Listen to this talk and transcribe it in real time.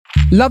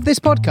Love this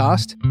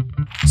podcast?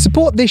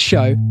 Support this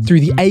show through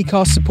the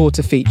Acast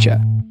supporter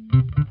feature.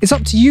 It's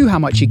up to you how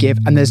much you give,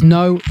 and there's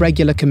no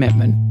regular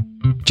commitment.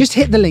 Just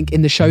hit the link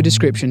in the show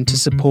description to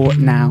support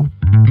now.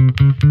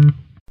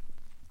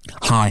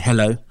 Hi,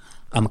 hello,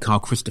 I'm Carl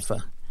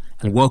Christopher,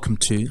 and welcome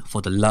to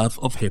For the Love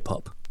of Hip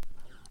Hop.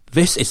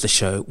 This is the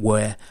show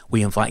where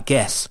we invite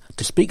guests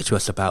to speak to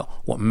us about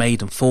what made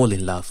them fall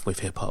in love with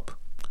hip hop.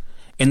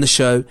 In the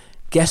show,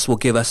 guests will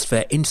give us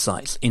their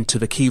insights into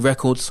the key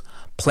records,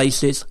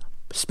 places,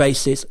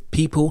 spaces,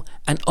 people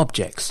and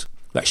objects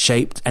that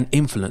shaped and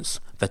influenced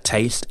the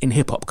taste in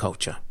hip-hop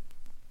culture.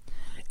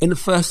 In the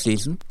first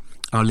season,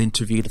 I'll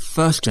interview the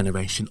first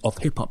generation of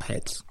hip-hop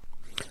heads,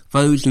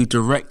 those who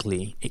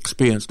directly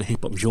experienced the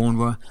hip-hop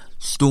genre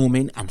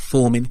storming and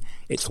forming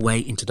its way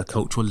into the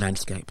cultural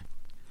landscape.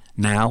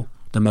 Now,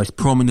 the most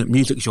prominent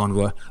music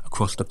genre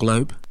across the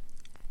globe,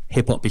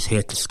 hip-hop is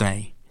here to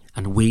stay,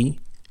 and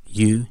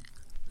you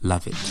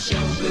love it.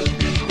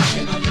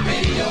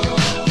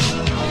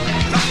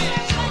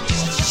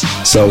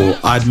 So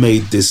I'd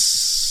made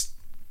this,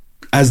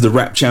 as the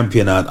rap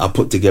champion, I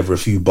put together a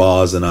few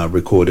bars and I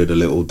recorded a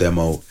little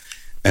demo,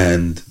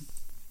 and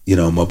you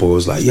know, my boy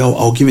was like, yo,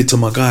 I'll give it to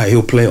my guy,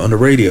 he'll play it on the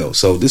radio.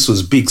 So this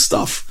was big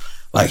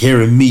stuff. Like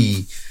hearing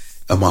me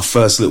and my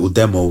first little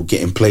demo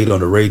getting played on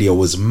the radio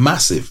was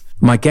massive.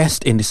 My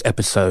guest in this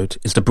episode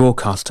is the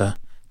broadcaster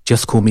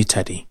Just Call Me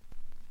Teddy,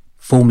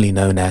 formerly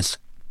known as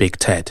Big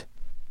Ted,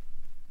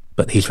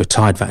 but he's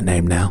retired that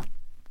name now.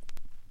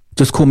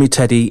 Just Call Me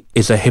Teddy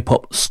is a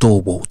hip-hop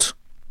stalwart.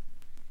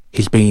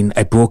 He's been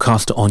a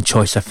broadcaster on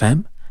Choice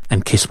FM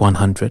and Kiss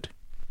 100.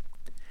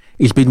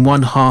 He's been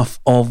one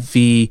half of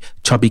the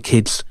Chubby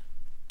Kids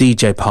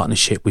DJ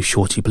partnership with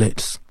Shorty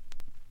Blitz.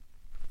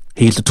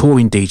 He's the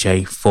touring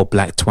DJ for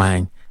Black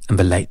Twang and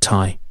The Late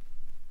Tie.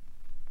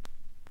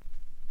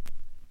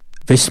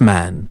 This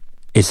man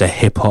is a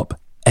hip-hop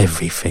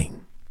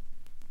everything.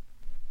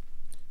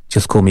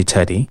 Just Call Me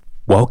Teddy.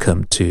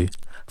 Welcome to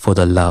For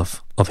the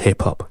Love of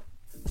Hip Hop.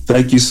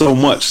 Thank you so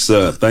much,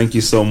 sir. Thank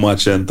you so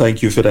much, and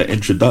thank you for that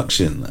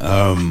introduction.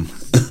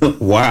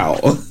 Wow.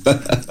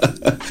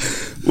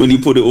 When you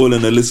put it all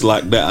in a list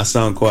like that, I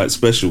sound quite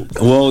special.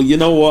 Well, you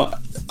know what?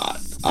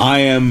 I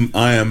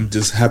am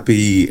just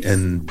happy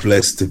and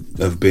blessed to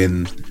have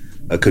been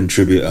a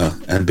contributor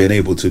and been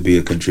able to be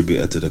a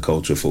contributor to the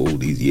culture for all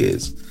these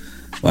years.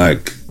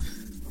 Like,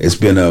 it's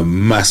been a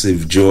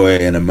massive joy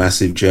and a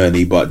massive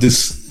journey, but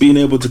just being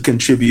able to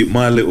contribute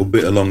my little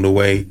bit along the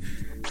way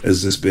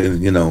has just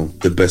been, you know,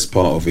 the best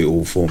part of it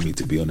all for me,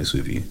 to be honest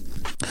with you.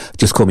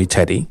 Just Call Me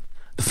Teddy.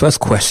 The first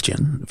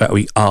question that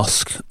we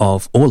ask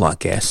of all our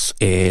guests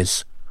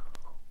is,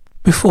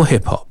 before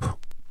hip-hop,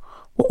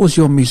 what was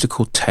your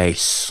musical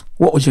taste?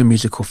 What was your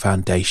musical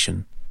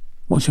foundation?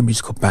 What was your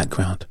musical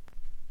background?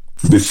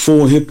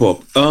 Before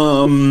hip-hop?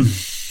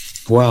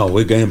 Wow,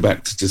 we're going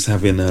back to just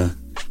having a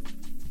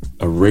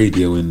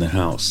radio in the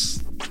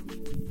house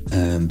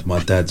and my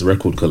dad's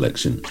record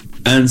collection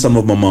and some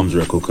of my mom's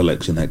record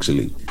collection,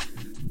 actually.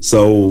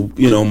 So,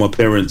 you know, my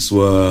parents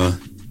were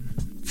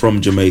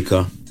from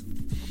Jamaica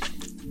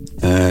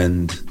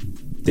and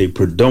they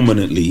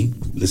predominantly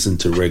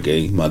listened to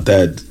reggae. My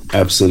dad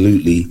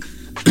absolutely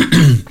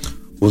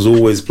was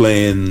always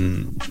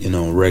playing, you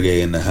know,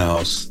 reggae in the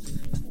house.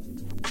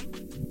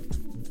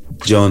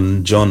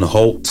 John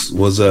Holt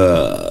was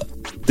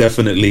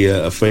definitely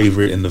a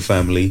favorite in the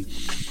family.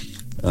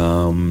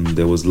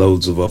 There was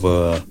loads of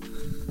other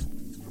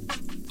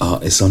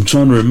artists. I'm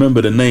trying to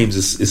remember the names.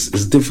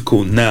 It's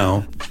difficult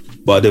now,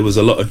 but there was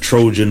a lot of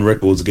Trojan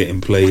records getting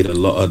played. A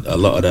lot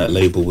of that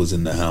label was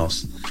in the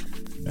house,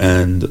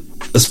 and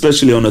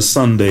especially on a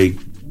Sunday,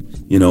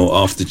 you know,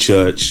 after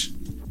church,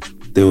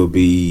 there would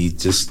be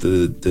just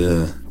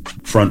the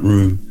front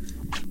room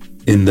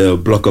in the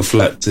block of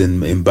flats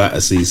in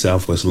Battersea,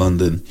 southwest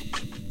London,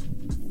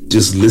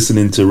 just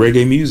listening to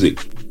reggae music.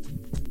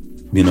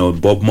 You know,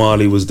 Bob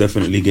Marley was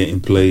definitely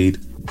getting played.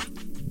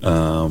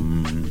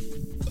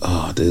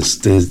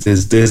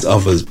 There's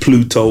others.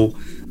 Pluto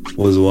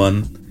was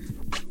one.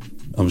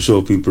 I'm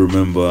sure people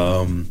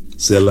remember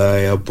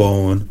Celaya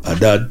Bone,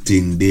 that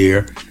thing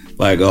there.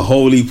 Like a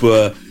whole heap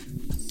of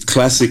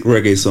classic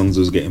reggae songs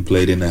was getting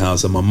played in the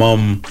house. And my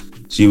mum,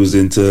 she was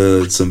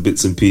into some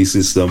bits and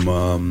pieces, some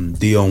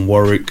Dionne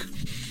Warwick,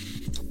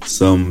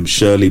 some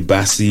Shirley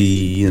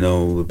Bassey, you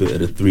know, a bit of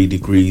the 3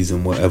 Degrees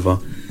and whatever.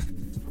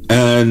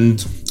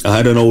 And I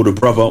had an older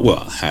brother.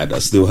 Well, I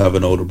still have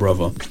an older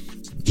brother.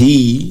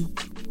 He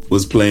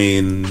was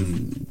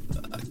playing,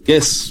 I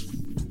guess,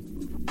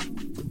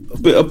 a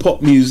bit of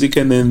pop music,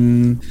 and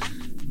then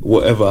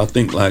whatever. I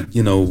think, like,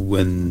 you know,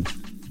 when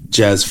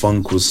jazz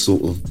funk was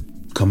sort of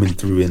coming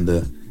through in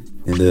the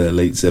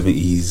late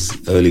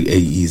 70s, early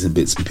 80s and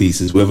bits and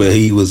pieces. Whether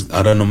he was,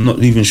 I don't know, I'm not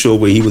even sure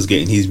where he was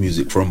getting his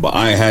music from, but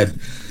I had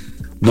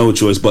no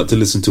choice but to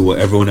listen to what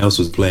everyone else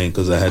was playing,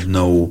 because I had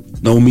no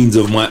means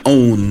of my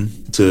own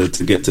to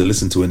get to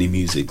listen to any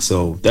music.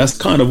 So that's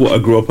kind of what I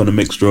grew up on, a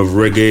mixture of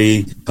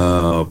reggae,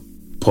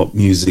 pop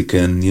music,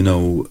 and, you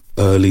know,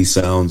 early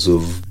sounds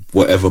of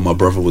whatever my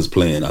brother was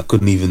playing. I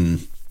couldn't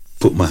even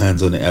put my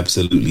hands on it,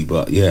 absolutely.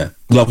 But yeah,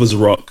 Lovers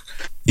Rock.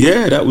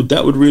 Yeah, that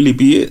would really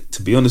be it,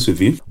 to be honest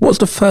with you. What's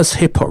the first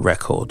hip-hop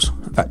record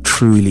that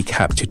truly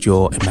captured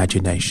your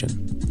imagination?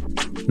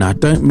 Now, I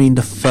don't mean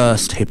the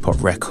first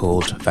hip-hop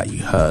record that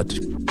you heard.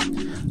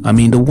 I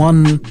mean the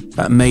one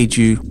that made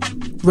you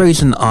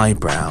raise an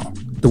eyebrow,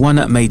 the one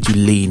that made you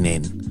lean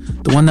in,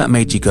 the one that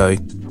made you go,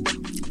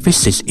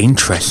 this is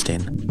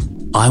interesting,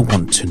 I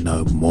want to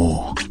know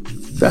more.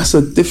 That's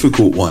a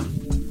difficult one,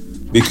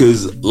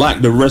 because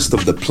like the rest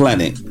of the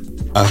planet,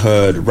 I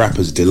heard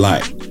Rapper's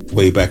Delight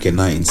way back in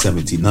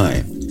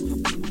 1979,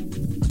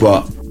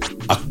 but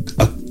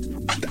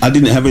I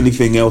didn't have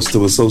anything else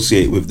to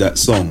associate with that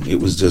song. It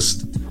was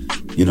just,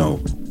 you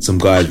know, some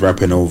guys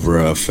rapping over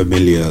a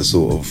familiar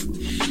sort of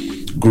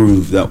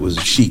groove that was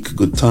chic,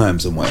 good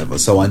times and whatever.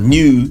 So I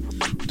knew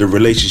the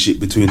relationship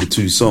between the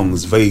two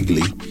songs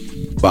vaguely,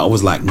 but I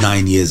was like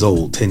 9 years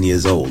old, 10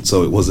 years old,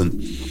 so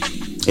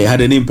it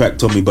had an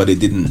impact on me, but it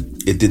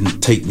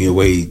didn't take me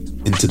away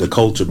into the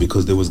culture,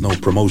 because there was no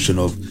promotion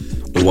of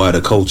the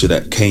wider culture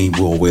that came,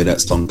 or where that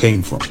song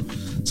came from.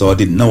 So I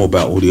didn't know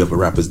about all the other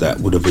rappers that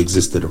would have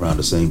existed around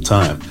the same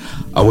time.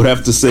 I would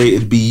have to say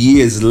it'd be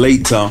years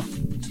later,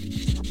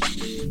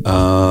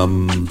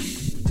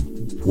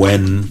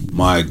 when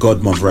my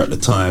godmother at the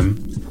time,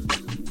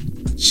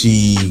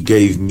 she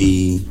gave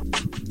me,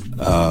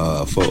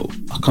 for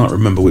I can't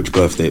remember which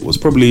birthday it was,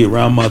 probably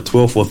around my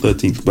 12th or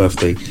 13th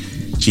birthday,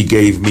 she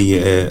gave me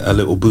a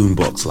little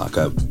boombox, like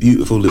a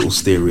beautiful little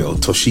stereo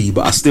Toshiba.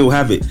 I still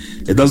have it.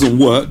 It doesn't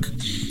work,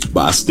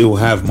 but I still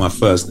have my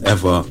first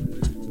ever,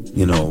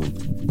 you know,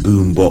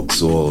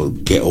 boombox or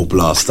ghetto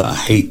blaster. I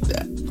hate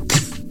that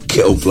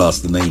ghetto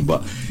blaster name,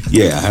 but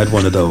yeah, I had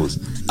one of those.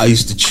 I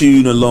used to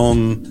tune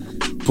along,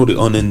 put it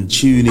on and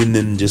tune in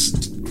and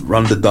just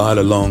run the dial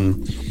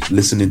along,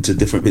 listening to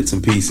different bits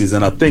and pieces.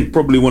 And I think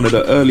probably one of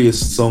the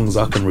earliest songs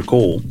I can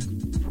recall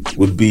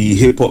would be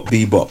Hip Hop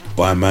Bebop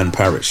by Man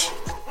Parrish.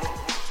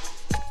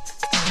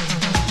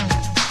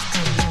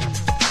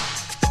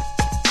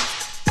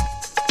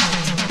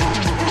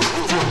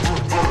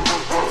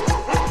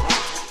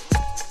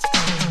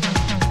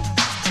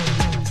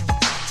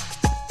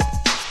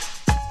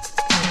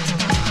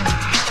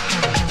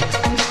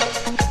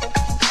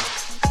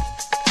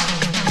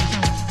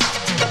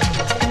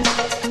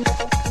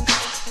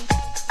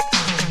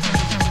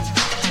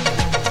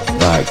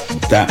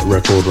 That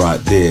record right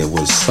there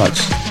was such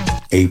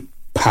a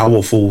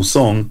powerful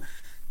song.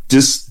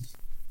 Just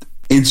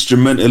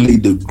instrumentally,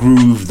 the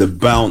groove, the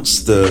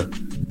bounce, the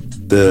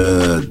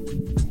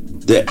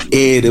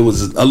air. There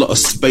was a lot of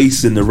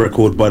space in the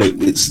record, but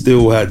it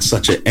still had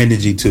such an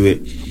energy to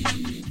it.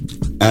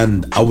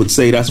 And I would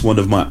say that's one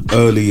of my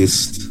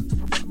earliest,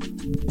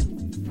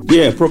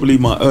 probably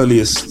my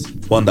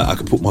earliest one that I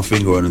could put my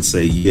finger on and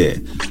say, yeah.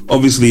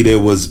 Obviously, there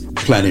was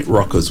Planet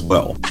Rock as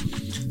well,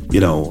 you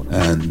know,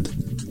 and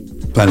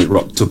Planet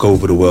Rock took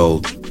over the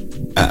world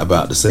at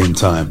about the same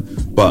time.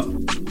 But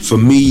for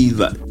me,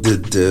 like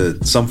the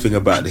something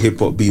about the hip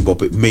hop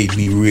bebop, it made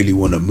me really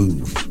want to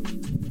move,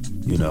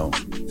 you know.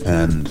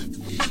 And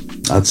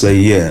I'd say,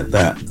 yeah,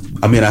 that.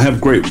 I mean, I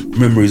have great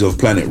memories of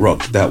Planet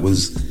Rock. That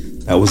was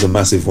a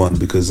massive one,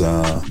 because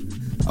I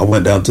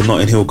went down to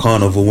Notting Hill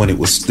Carnival when it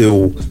was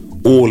still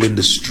all in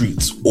the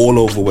streets, all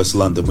over West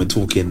London. We're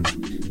talking,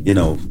 you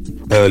know,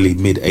 early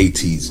mid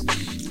 80s.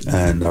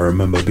 And I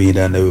remember being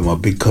down there with my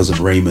big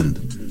cousin Raymond,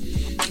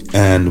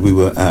 and we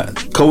were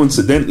at,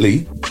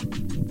 coincidentally,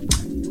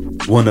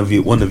 one of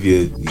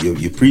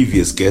your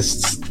previous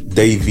guests,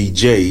 Davey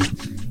J,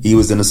 he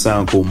was in a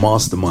sound called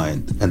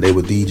Mastermind, and they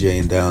were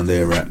DJing down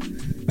there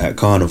at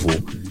Carnival,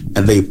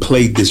 and they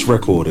played this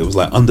record. It was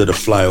like Under the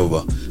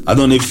Flyover. I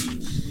don't know if,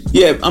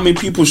 yeah, I mean,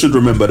 people should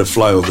remember the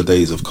flyover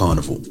days of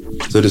Carnival.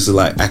 So this is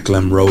like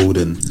Acklam Road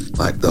and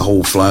like the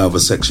whole flyover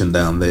section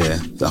down there.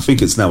 I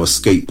think it's now a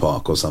skate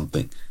park or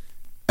something.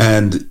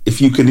 And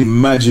if you can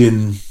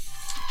imagine,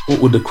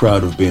 what would the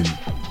crowd have been?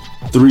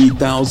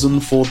 3,000,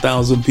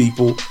 4,000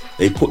 people.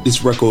 They put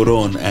this record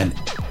on and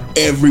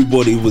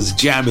everybody was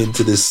jamming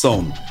to this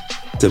song,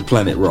 to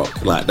Planet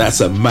Rock. Like,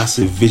 that's a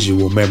massive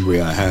visual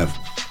memory I have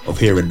of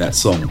hearing that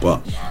song.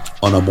 But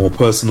on a more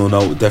personal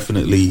note,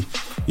 definitely,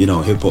 you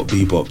know, Hip Hop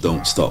Bebop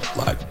Don't Stop.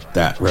 Like,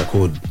 that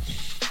record,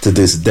 to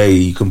this day,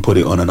 you can put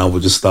it on and I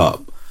would just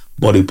start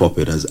body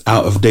popping. As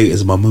out of date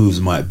as my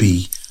moves might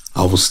be,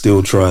 I will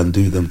still try and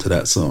do them to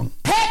that song.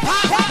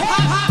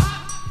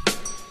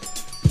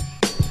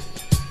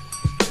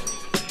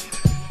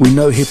 We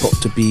know hip-hop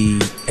to be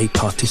a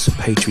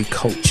participatory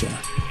culture.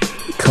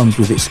 It comes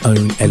with its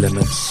own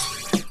elements.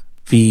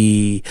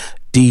 The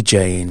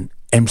DJing,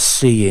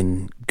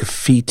 MCing,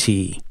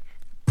 graffiti,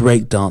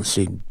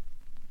 breakdancing,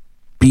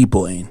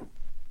 b-boying.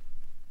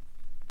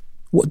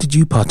 What did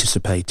you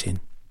participate in?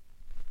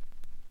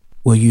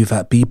 Were you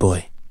that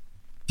b-boy?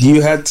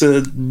 You had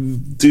to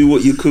do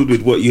what you could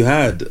with what you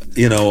had.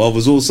 You know, I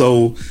was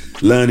also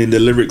learning the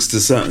lyrics to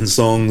certain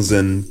songs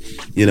and,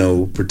 you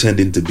know,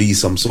 pretending to be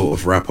some sort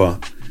of rapper.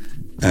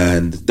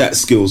 And that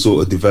skill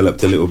sort of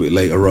developed a little bit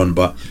later on.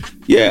 But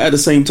yeah, at the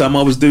same time,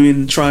 I was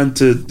trying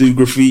to do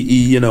graffiti.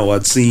 You know,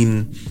 I'd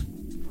seen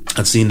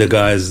the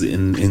guys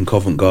in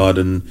Covent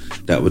Garden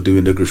that were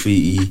doing the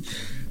graffiti,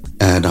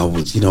 and I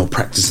was, you know,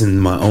 practicing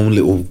my own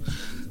little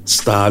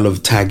style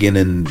of tagging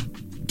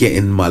and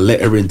getting my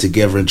lettering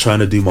together and trying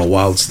to do my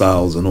wild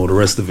styles and all the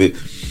rest of it.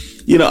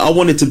 You know,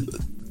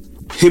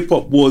 hip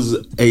hop was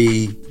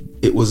a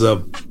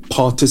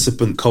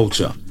participant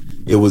culture.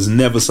 It was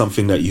never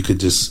something that you could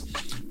just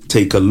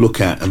take a look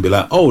at and be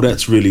like, oh,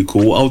 that's really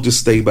cool, I'll just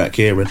stay back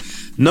here. And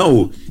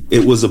no,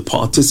 it was a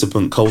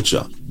participant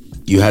culture.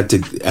 You had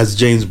to, as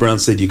James Brown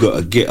said, you got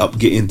to get up,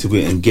 get into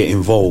it and get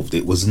involved.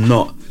 It was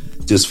not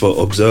just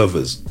for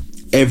observers.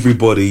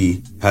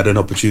 Everybody had an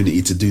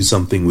opportunity to do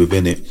something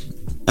within it,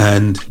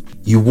 and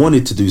you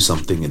wanted to do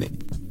something in it.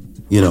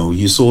 You know,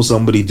 you saw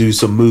somebody do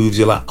some moves,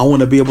 you're like, I want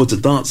to be able to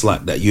dance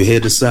like that. You hear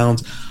the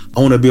sounds,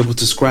 I want to be able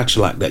to scratch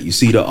like that. You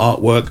see the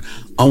artwork,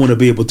 I want to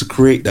be able to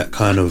create that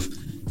kind of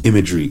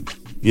imagery,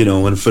 you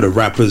know. And for the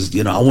rappers,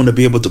 you know, I want to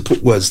be able to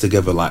put words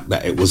together like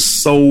that. It was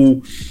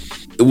so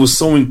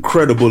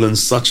incredible, and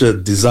such a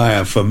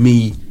desire for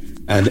me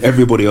and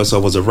everybody else I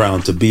was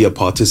around to be a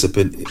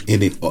participant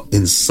in it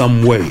in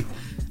some way.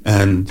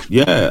 And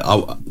yeah,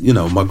 you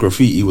know, my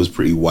graffiti was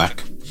pretty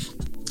whack,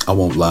 I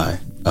won't lie.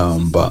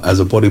 But as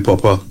a body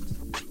popper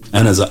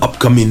and as an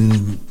upcoming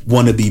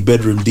wannabe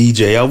bedroom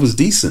DJ, I was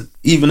decent.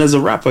 Even as a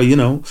rapper, you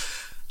know,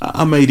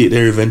 I made it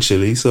there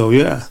eventually. So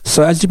yeah.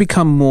 So as you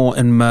become more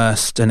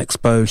immersed and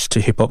exposed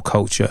to hip hop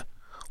culture,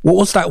 what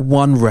was that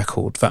one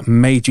record that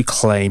made you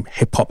claim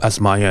hip hop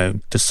as my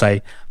own, to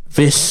say,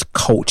 this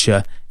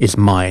culture is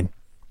mine,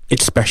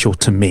 it's special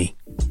to me?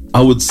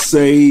 I would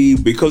say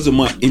because of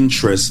my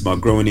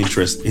growing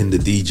interest in the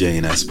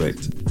DJing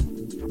aspect,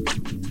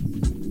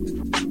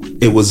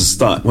 it was a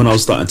start when I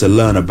was starting to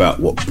learn about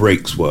what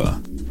breaks were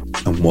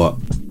and what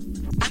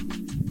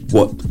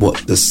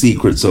the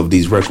secrets of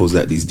these records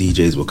that these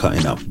DJs were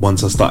cutting up.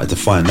 Once I started to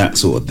find that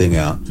sort of thing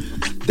out,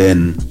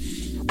 then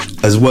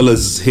as well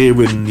as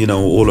hearing, you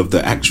know, all of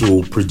the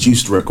actual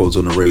produced records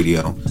on the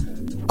radio,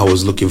 I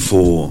was looking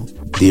for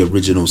the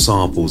original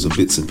samples and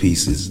bits and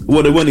pieces.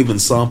 Well, they weren't even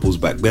samples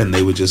back then.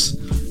 They were just,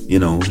 you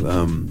know,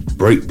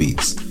 break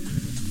beats.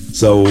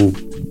 So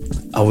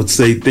I would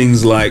say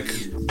things like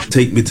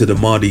Take Me to the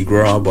Mardi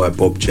Gras by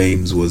Bob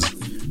James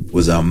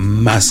was a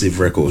massive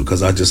record,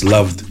 because I just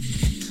loved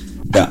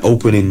that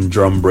opening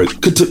drum break,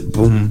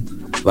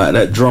 boom, like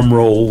that drum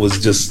roll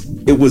was just,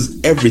 it was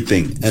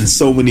everything. And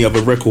so many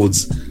other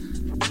records,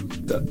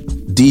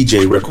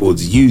 DJ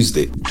records, used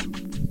it.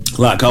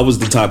 Like, I was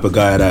the type of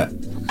guy that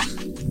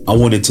I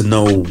wanted to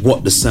know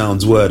what the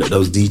sounds were that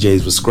those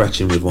DJs were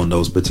scratching with on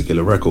those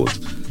particular records.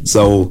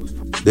 So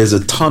there's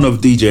a ton of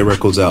DJ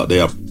records out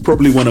there.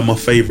 Probably one of my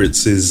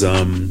favorites is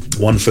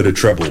One for the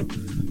Treble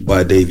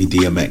by Davey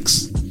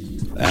DMX.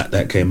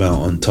 That came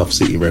out on Tough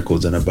City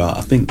Records in about,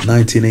 I think,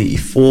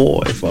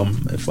 1984, if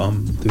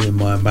I'm doing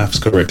my maths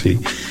correctly.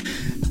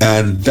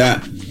 And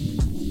that,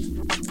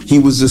 he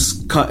was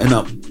just cutting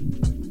up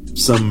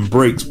some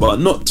breaks, but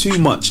not too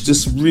much,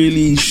 just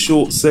really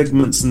short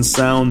segments and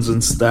sounds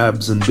and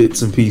stabs and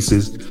bits and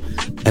pieces.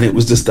 And it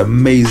was just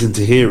amazing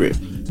to hear it.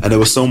 And there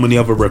were so many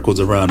other records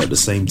around at the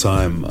same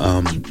time.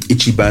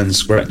 Ichiban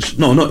Scratch,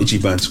 no, not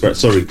Ichiban Scratch,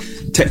 sorry,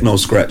 Techno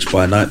Scratch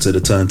by Knights of the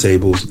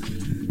Turntables.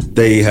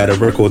 They had a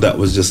record that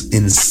was just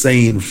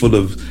insane, full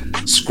of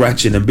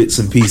scratching and bits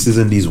and pieces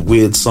and these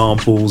weird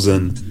samples.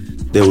 And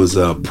there was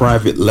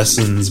Private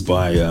Lessons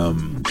by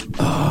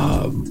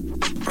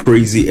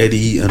Crazy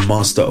Eddie and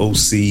Master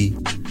OC.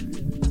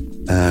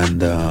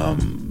 And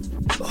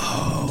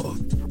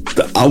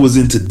I was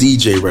into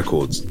DJ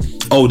records.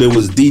 Oh, there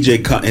was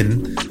DJ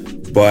Cutting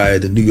by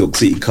the New York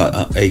City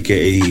Cut,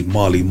 aka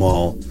Marley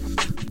Marl.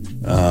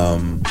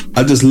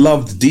 I just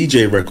loved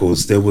DJ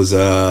records. There was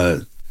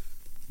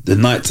the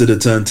Knights of the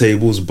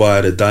Turntables by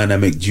the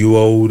Dynamic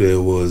Duo.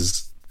 There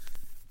was,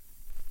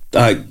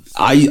 like,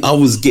 I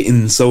was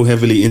getting so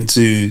heavily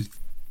into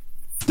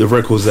the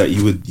records that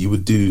you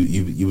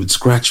would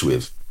scratch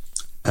with,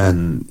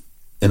 and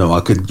you know,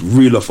 I could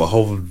reel off a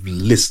whole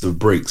list of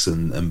breaks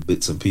and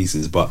bits and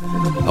pieces. But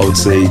I would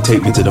say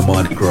Take Me to the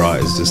Mardi Gras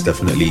is just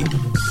definitely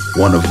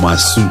one of my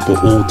super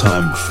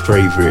all-time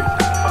favorite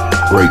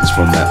breaks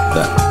from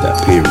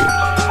that period.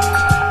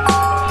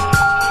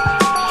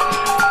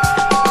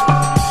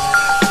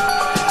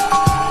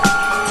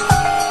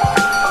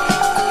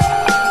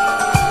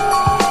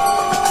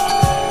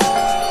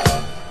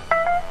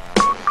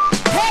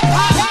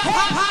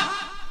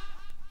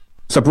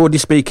 So broadly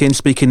speaking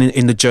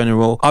in the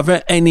general, are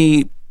there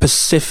any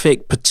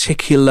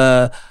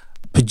particular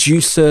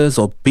producers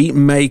or beat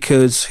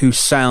makers whose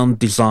sound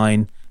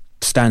design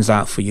stands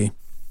out for you?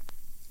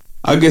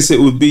 I guess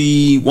it would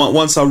be,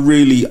 once I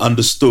really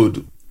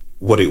understood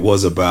what it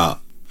was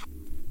about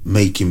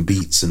making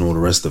beats and all the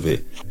rest of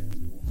it,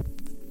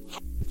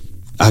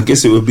 I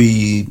guess it would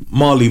be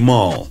Marley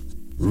Marl,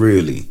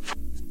 really,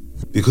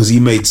 because he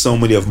made so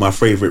many of my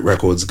favorite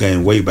records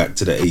going way back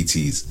to the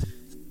 80s.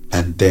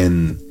 And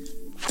then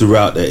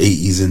throughout the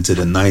 80s into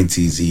the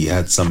 90s, he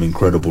had some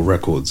incredible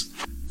records.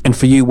 And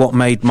for you, what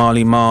made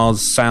Marley Marl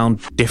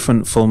sound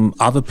different from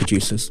other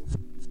producers?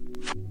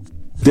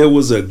 There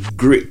was a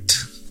grit.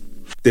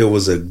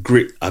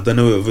 I don't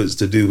know if it's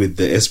to do with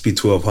the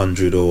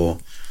SP1200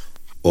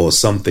 or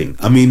something.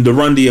 I mean, the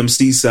Run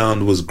DMC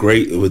sound was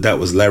great. That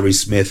was Larry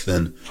Smith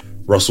and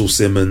Russell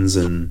Simmons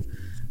and,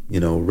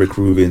 Rick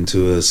Rubin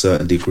to a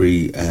certain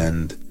degree.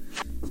 And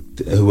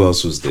who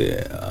else was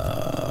there?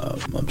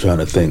 I'm trying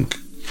to think.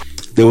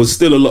 There was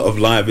still a lot of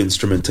live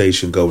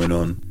instrumentation going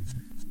on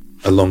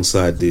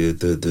alongside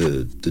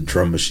the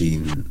drum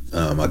machine.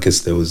 I guess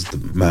there was the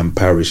Man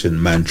Parrish and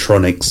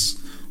Mantronics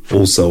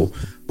also.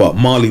 But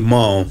Marley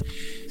Marl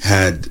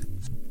had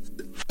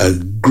a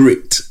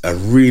grit, a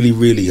really,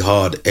 really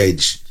hard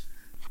edge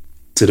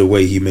to the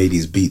way he made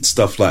his beats.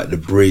 Stuff like the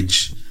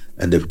bridge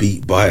and the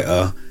beat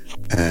biter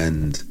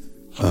and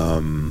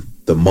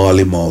the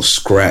Marley Marl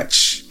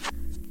scratch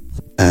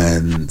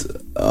and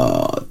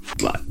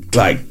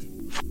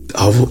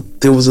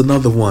there was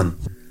another one.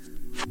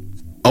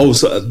 Oh,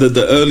 so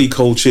the early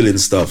Cold Chillin'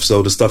 stuff.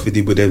 So the stuff he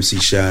did with MC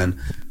Shan,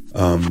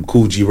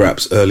 Kool G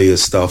Rap's earlier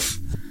stuff.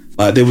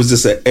 There was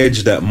just an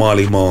edge that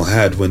Marley Marl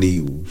had when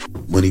he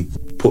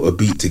put a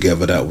beat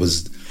together it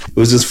was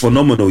just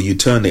phenomenal. You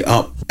turned it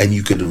up and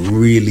you could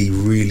really,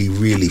 really,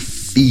 really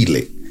feel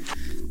it.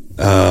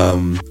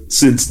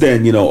 Since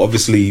then,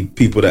 obviously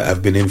people that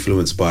have been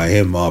influenced by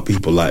him are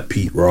people like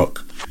Pete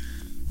Rock,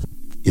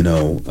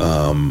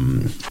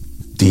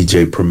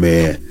 DJ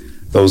Premier,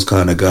 those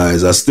kind of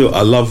guys.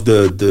 I love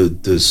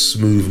the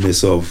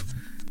smoothness of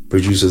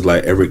producers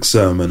like Eric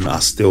Sermon. I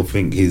still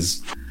think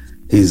his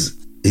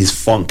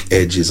funk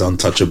edge is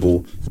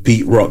untouchable.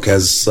 Pete Rock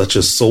has such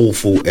a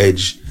soulful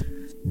edge,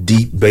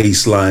 deep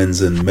bass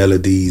lines and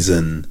melodies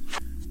and,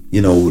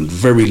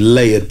 very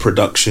layered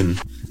production.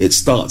 It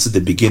starts at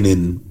the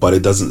beginning, but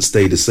it doesn't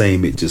stay the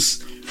same. It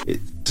just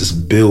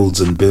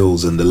builds and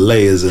builds, and the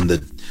layers and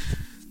the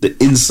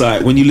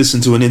insight. When you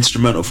listen to an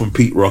instrumental from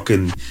Pete Rock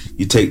and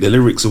you take the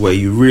lyrics away,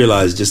 you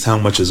realize just how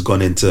much has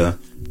gone into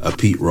a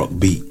Pete Rock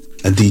beat.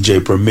 And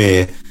DJ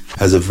Premier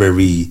has a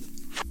very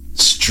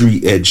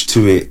street edge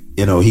to it.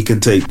 He can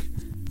take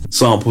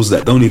samples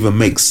that don't even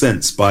make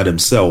sense by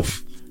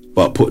themselves,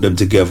 but put them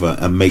together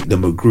and make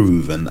them a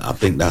groove. And I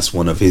think that's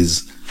one of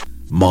his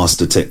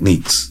master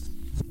techniques.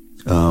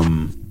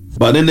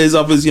 But then there's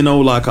others,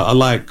 like I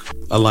like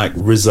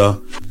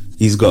RZA.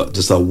 He's got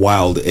just a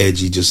wild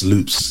edge. He just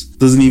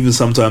doesn't even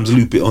sometimes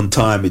loop it on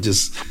time. It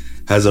just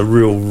has a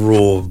real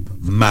raw,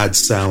 mad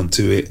sound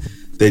to it.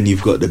 Then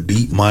you've got the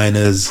Beat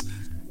Miners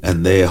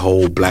and their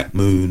whole Black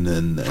Moon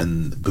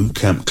and Boot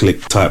Camp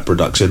Click type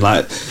production.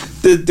 Like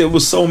there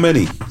was so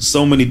many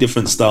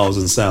different styles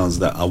and sounds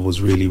that I was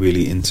really,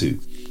 really into.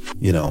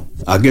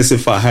 I guess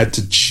if I had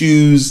to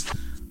choose,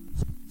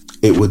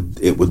 it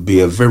would be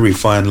a very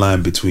fine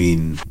line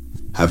between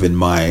having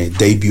my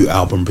debut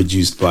album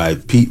produced by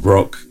Pete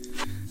Rock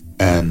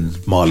and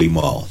Marley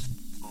Marl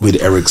with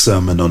Eric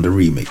Sermon on the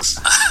remix,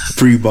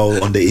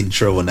 Primo on the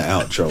intro and the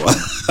outro.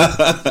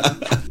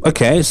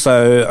 Okay,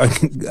 so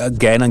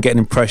again, I'm getting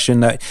an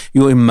impression that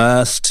you're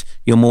immersed,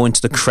 you're more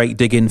into the crate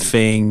digging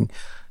thing,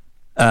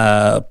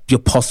 you're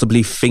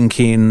possibly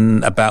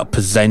thinking about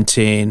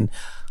presenting.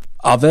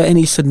 Are there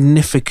any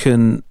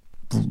significant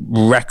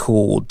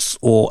records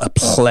or a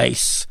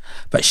place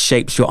that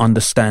shapes your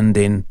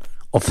understanding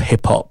of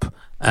hip-hop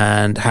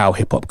and how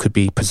hip-hop could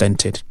be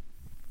presented?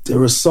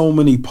 There are so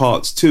many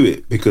parts to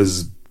it,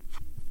 because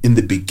in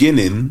the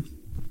beginning,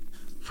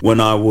 when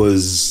I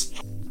was,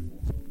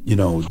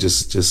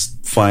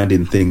 just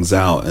finding things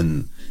out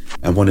and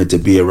wanted to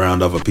be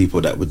around other people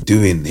that were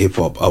doing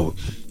hip-hop,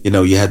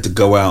 you had to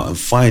go out and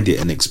find it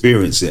and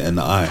experience it. And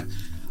I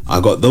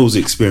got those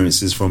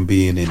experiences from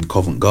being in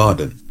Covent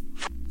Garden,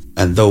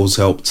 and those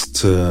helped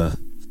to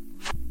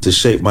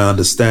shape my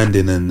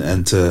understanding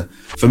and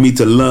for me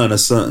to learn a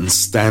certain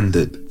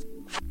standard,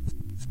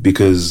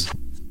 because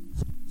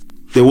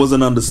there was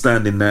an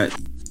understanding that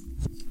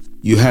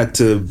you had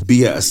to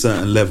be at a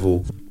certain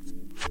level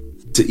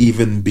to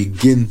even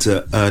begin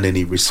to earn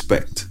any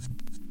respect.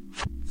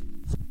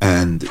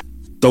 And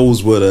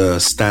those were the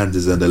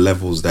standards and the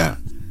levels that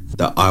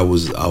I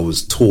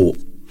was taught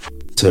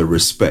to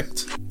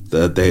respect.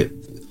 That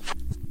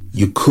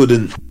you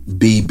couldn't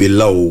be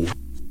below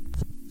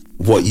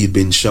what you'd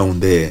been shown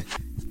there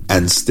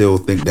and still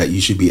think that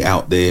you should be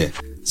out there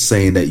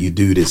saying that you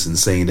do this and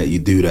saying that you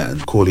do that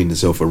and calling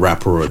yourself a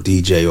rapper or a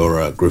DJ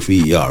or a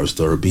graffiti artist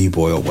or a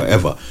b-boy or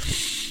whatever.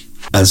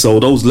 And so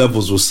those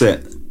levels were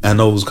set, and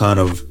those kind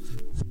of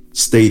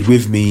stayed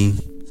with me,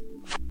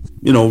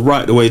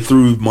 right the way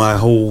through my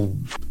whole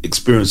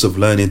experience of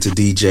learning to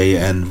DJ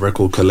and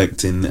record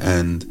collecting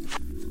and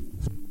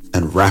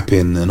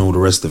rapping and all the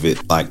rest of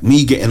it. Like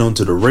me getting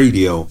onto the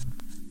radio,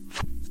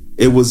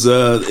 it was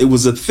a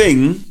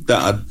thing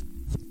that I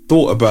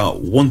thought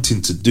about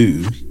wanting to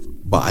do,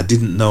 but I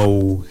didn't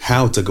know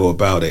how to go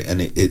about it,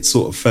 and it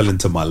sort of fell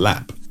into my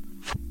lap.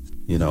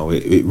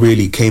 It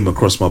really came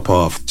across my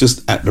path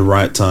just at the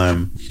right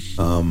time.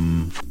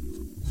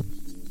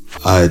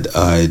 I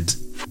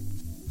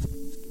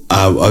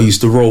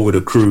used to roll with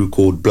a crew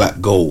called Black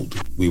Gold.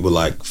 We were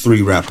like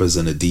 3 rappers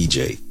and a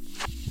DJ.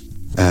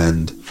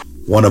 And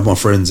one of my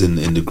friends in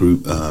the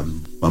group,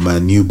 my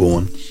man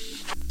Newborn,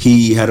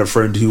 he had a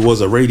friend who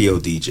was a radio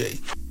DJ.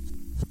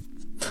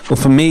 Well,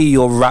 for me,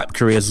 your rap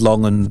career is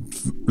long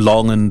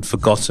and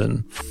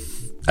forgotten.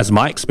 As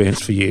my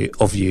experience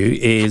of you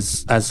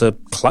is as a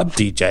club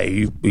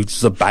DJ,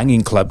 who's a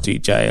banging club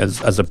DJ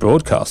as a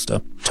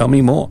broadcaster. Tell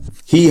me more.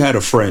 He had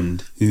a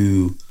friend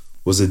who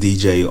was a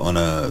DJ on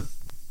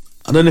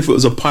I don't know if it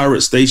was a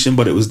pirate station,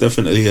 but it was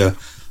definitely a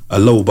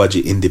low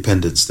budget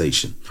independent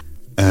station.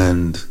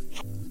 And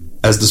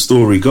as the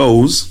story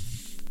goes,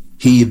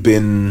 he had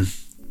been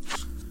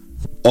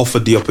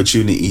offered the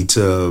opportunity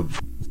to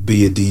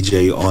be a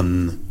DJ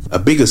on a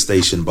bigger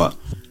station, but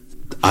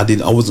I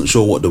wasn't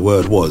sure what the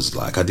word was.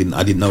 Like I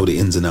didn't know the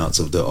ins and outs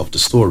of the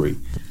story.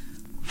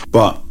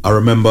 But I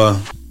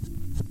remember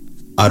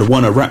I'd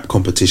won a rap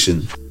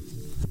competition.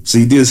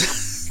 See,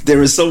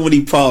 there are so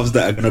many paths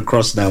that are going to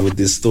cross now with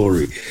this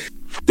story.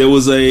 There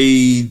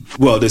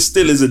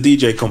still is a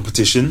DJ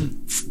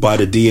competition by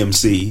the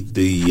DMC,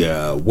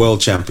 the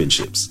World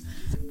Championships.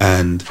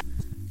 And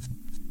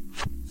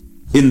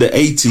in the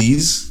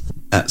 80s,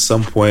 at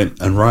some point,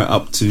 and right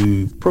up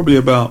to probably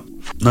about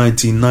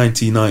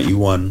 1990,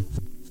 91,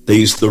 they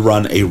used to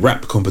run a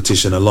rap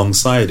competition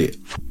alongside it,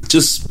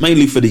 just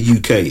mainly for the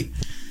UK.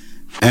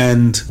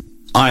 And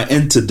I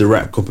entered the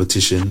rap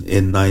competition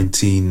in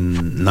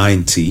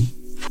 1990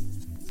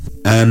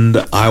 and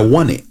I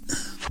won it.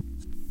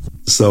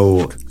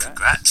 So,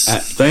 congrats.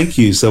 Thank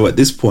you. So at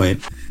this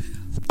point,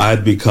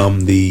 I'd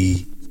become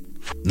the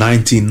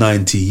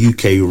 1990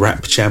 UK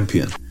rap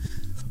champion.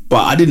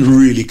 But I didn't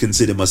really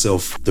consider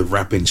myself the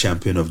rapping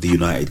champion of the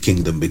United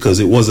Kingdom because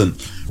it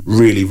wasn't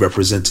really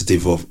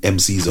representative of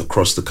MCs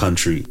across the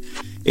country.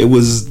 It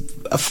was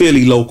a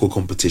fairly local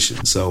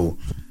competition. So,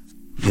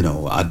 you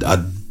know,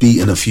 I'd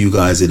beaten a few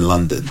guys in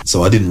London.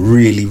 So I didn't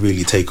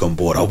really take on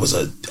board. I was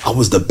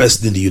the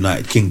best in the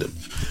United Kingdom.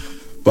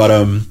 But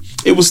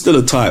it was still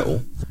a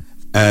title.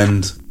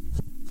 And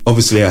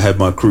obviously I had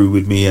my crew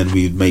with me and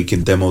we were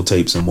making demo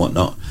tapes and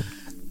whatnot.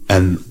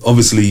 And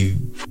obviously,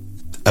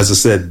 as I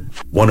said,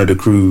 one of the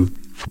crew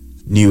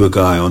knew a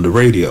guy on the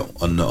radio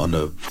on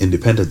the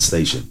independent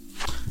station.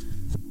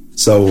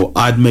 So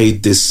I'd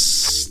made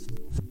this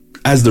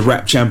as the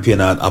rap champion.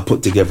 I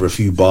put together a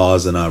few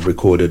bars and I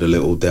recorded a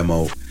little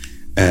demo.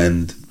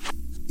 And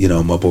you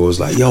know, my boy was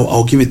like, "Yo,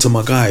 I'll give it to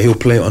my guy. He'll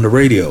play it on the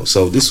radio."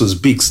 So this was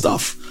big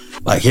stuff.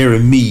 Like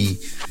hearing me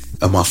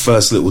and my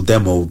first little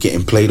demo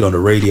getting played on the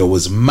radio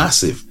was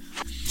massive.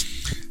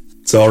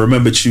 So I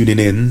remember tuning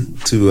in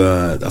to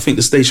I think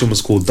the station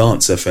was called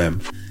Dance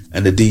FM.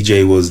 And the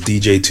DJ was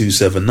DJ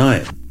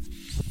 279.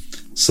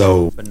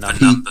 So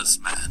numbers,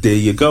 man. There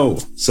you go.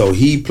 So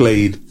he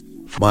played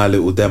my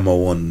little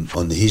demo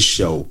on his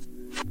show,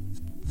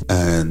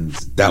 and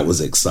that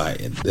was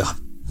exciting.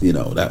 You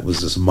know, that was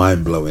just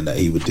mind blowing that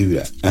he would do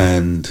that.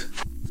 And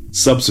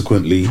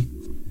subsequently,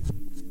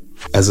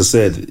 as I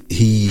said,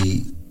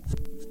 he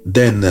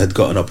then had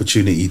got an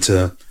opportunity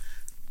to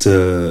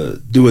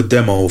do a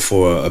demo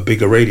for a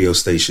bigger radio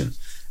station,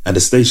 and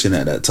the station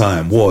at that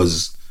time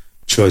was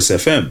Choice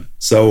FM.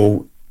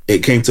 So it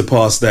came to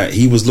pass that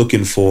he was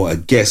looking for a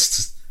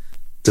guest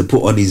to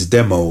put on his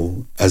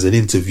demo as an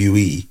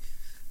interviewee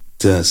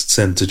to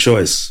send to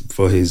Choice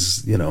for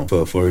his, you know,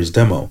 for his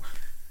demo.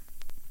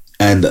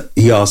 And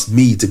he asked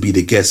me to be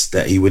the guest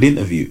that he would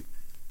interview.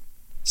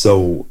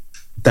 So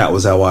that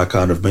was how I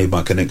kind of made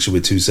my connection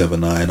with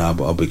 279.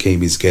 I became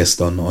his guest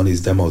on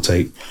his demo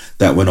tape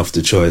that went off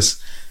to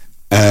Choice.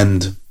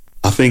 And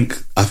I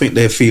think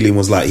their feeling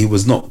was like he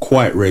was not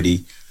quite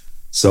ready.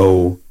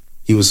 So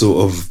he was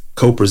sort of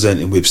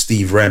co-presenting with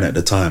Steve Wren at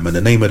the time, and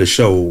the name of the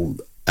show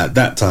at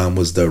that time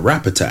was the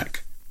Rap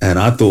Attack. And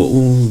I thought,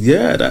 oh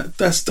yeah,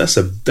 that's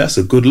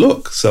a good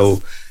look.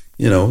 So,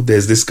 you know,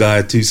 there's this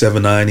guy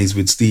 279. He's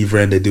with Steve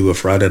Wren. They do a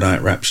Friday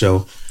night rap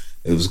show.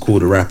 It was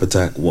called the Rap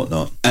Attack,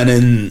 whatnot. And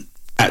then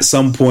at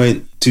some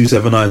point,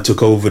 279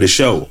 took over the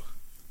show,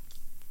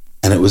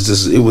 and it was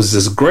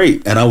just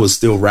great. And I was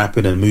still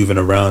rapping and moving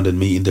around and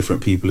meeting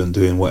different people and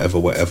doing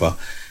whatever.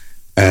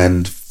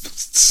 And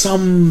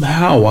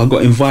somehow I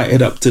got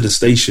invited up to the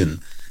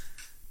station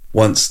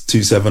once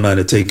 279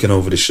 had taken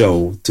over the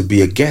show to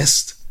be a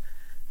guest.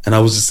 And I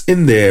was just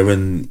in there,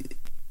 and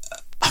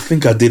I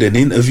think I did an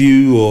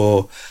interview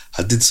or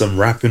I did some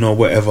rapping or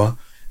whatever.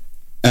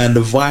 And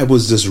the vibe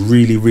was just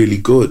really, really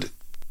good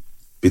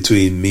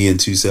between me and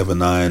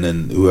 279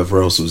 and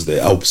whoever else was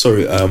there. Oh,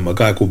 sorry, a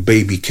guy called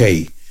Baby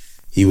K.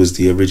 He was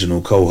the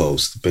original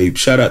co-host.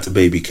 Shout out to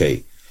Baby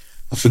K.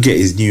 I forget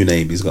his new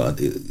name. He's got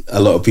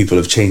a lot of people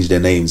have changed their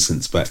names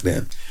since back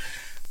then.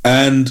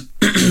 And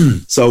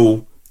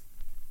so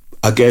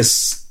I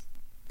guess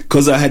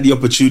because I had the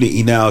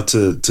opportunity now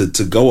to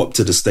go up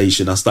to the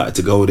station, I started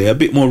to go there a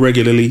bit more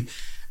regularly.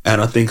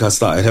 And I think I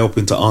started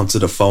helping to answer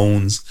the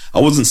phones. I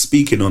wasn't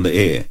speaking on the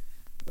air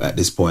at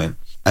this point,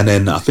 And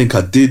then I think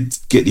I did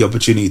get the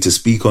opportunity to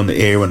speak on the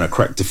air, and I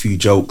cracked a few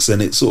jokes,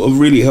 and it sort of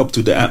really helped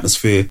with the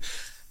atmosphere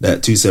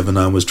that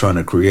 279 was trying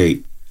to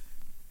create.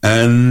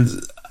 And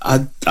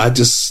I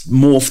just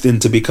morphed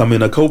into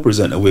becoming a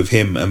co-presenter with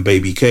him and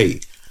Baby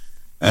K.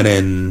 And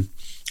then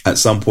at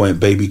some point,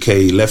 Baby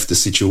K left the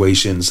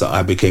situation, so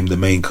I became the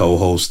main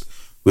co-host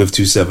with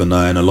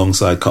 279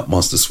 alongside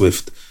Cutmaster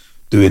Swift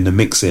doing the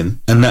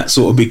mixing. And that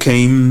sort of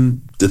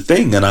became the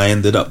thing, and I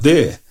ended up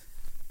there.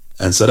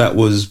 And so that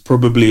was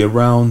probably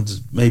around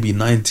maybe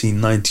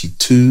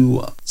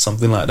 1992,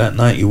 something like that,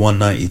 91,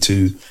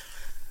 92.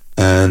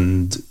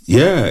 And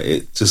yeah,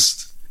 it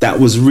just, that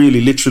was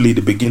really literally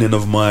the beginning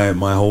of my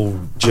whole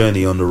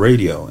journey on the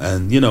radio.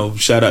 And, you know,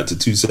 shout out to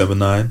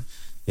 279.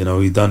 You know,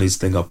 he done his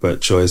thing up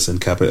at Choice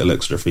and Capital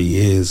Extra for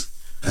years.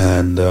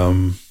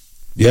 And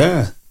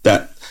yeah,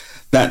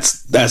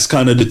 that's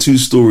kind of the two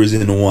stories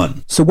in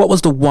one. So what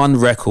was the one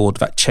record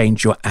that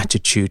changed your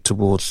attitude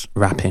towards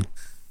rapping?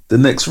 The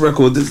next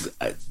record,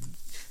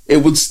 it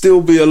would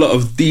still be a lot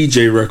of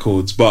DJ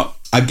records, but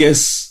I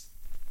guess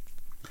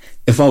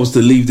if I was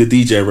to leave the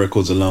DJ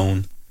records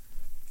alone,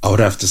 I would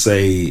have to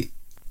say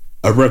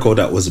a record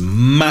that was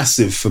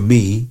massive for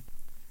me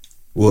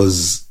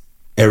was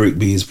Eric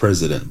B is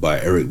President by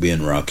Eric B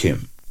and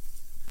Rakim.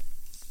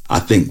 I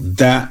think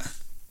that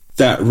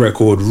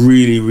record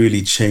really,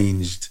 really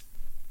changed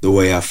the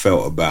way I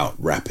felt about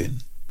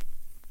rapping.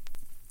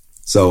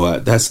 So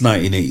that's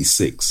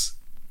 1986.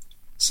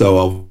 So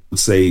I would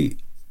say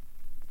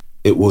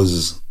it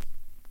was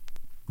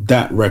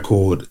that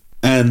record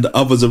and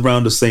others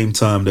around the same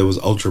time. There was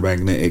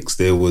Ultramagnetics,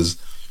 there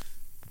was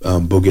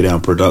Boogie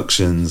Down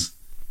Productions,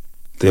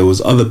 there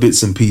was other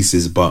bits and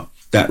pieces, but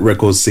that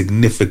record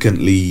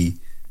significantly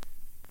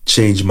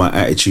changed my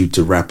attitude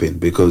to rapping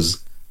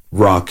because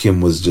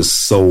Rakim was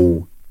just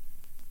so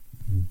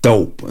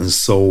dope and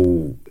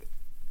so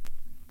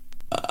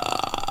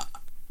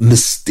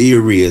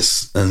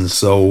mysterious and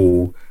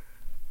so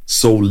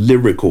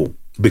lyrical.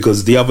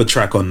 Because the other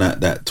track on that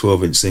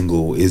 12-inch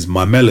single is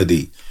My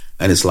Melody,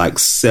 and it's like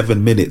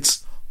 7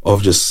 minutes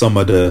of just some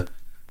of the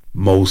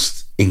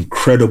most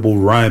incredible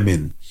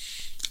rhyming,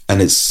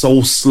 and it's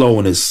so slow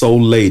and it's so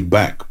laid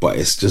back, but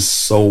it's just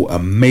so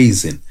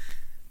amazing.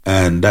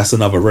 And that's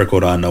another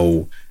record I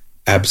know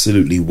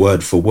absolutely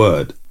word for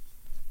word,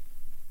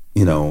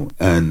 you know,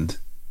 and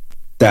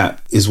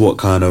that is what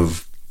kind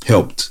of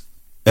helped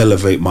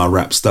elevate my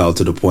rap style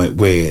to the point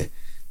where,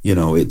 you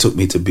know, it took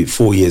me to be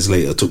 4 years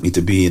later, it took me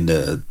to be in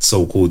the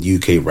so-called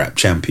UK rap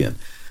champion.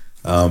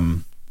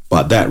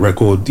 But that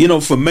record, you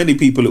know, for many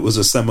people, it was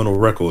a seminal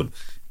record.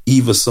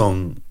 Either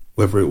song,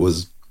 whether it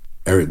was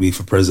Eric B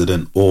for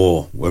President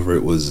or whether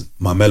it was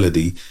My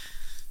Melody,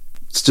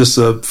 it's just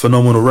a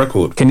phenomenal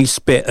record. Can you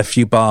spit a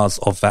few bars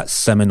of that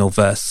seminal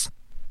verse?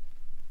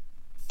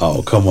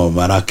 Oh, come on,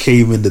 man. I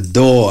came in the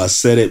door. I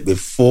said it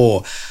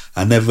before.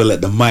 I never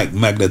let the mic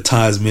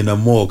magnetize me no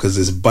more because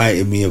it's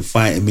biting me and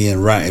fighting me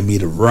and writing me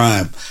to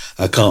rhyme.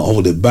 I can't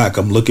hold it back.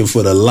 I'm looking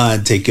for the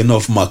line, taking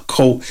off my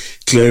coat,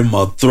 clearing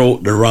my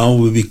throat. The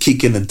round will be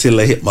kicking until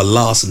I hit my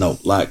last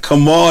note. Like,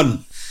 come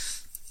on.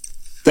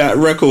 That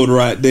record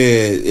right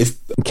there.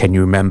 Can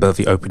you remember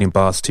the opening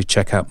bars to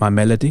Check Out My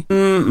Melody?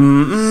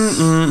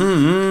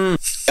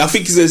 I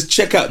think he says,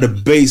 check out the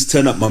bass,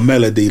 turn up my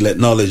melody, let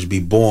knowledge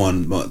be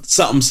born.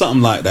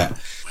 Something like that.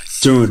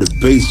 During the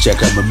bass,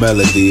 check out my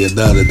melody and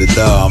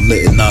da-da-da-da. I'm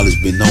letting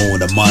knowledge be known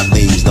that my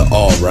name's the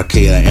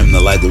R-Rakim. I am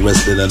not like the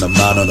rest of them, I'm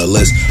not on the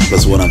list.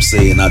 That's what I'm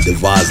saying, I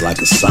devise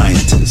like a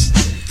scientist.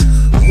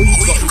 You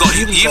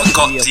even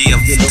got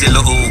the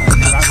little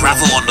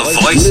gravel on the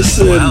voice.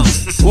 Listen, as well.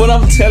 What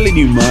I'm telling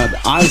you, man,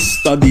 I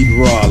studied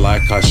raw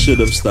like I should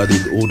have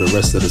studied all the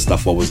rest of the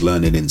stuff I was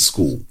learning in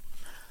school.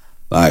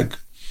 Like,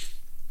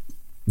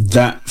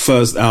 that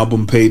first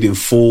album, Paid in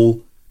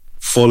Full,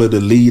 Follow the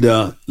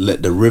Leader,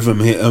 Let the Rhythm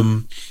Hit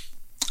 'Em.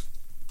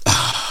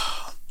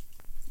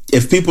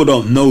 If people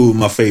don't know who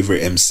my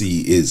favorite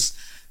MC is,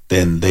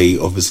 then they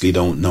obviously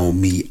don't know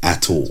me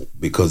at all,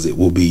 because it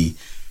will be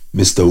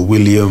Mr.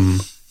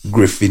 William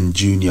Griffin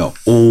Jr.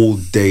 all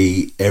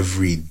day,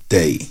 every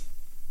day.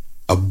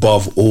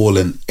 Above all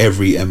and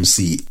every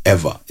MC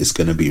ever is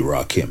going to be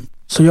Rakim.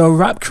 So your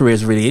rap career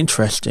is really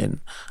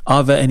interesting.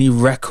 Are there any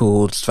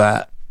records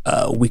that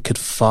we could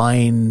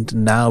find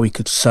now, we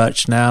could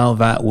search now,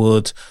 that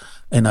would,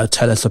 you know,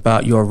 tell us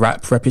about your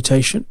rap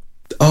reputation?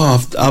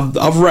 Oh,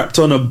 I've rapped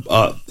on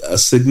a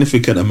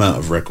significant amount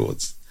of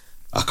records.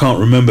 I can't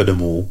remember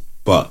them all,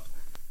 but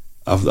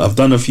I've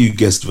done a few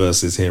guest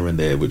verses here and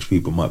there, which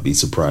people might be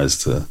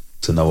surprised to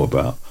know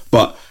about.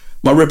 But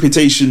my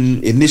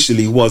reputation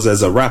initially was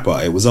as a rapper.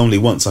 It was only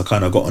once I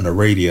kind of got on the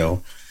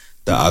radio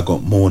that I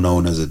got more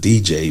known as a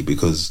DJ,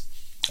 because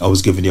I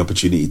was given the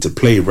opportunity to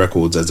play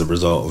records as a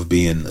result of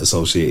being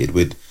associated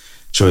with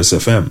Choice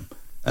FM.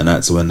 And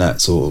that's when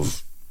that sort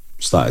of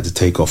started to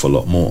take off a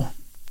lot more.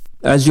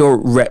 As your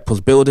rep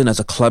was building as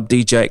a club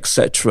DJ,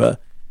 etc.,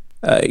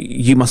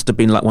 you must have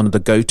been like one of the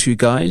go-to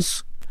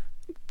guys.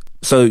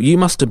 So you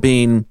must have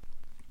been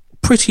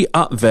pretty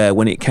up there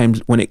when it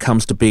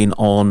comes to being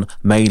on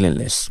mailing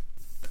lists.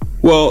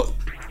 Well,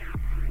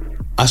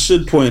 I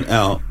should point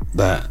out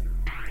that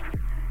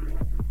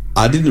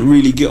I didn't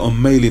really get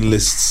on mailing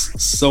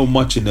lists so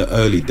much in the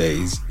early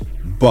days,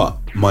 but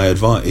my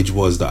advantage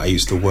was that I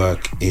used to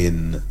work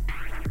in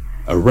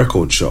a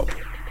record shop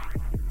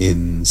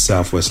in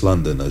southwest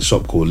London, a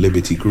shop called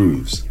Liberty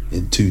Grooves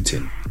in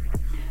Tooting,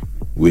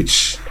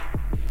 which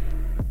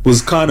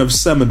was kind of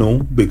seminal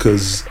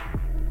because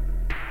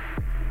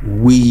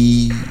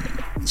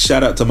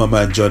shout out to my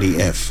man Johnny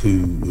F,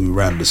 who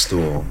ran the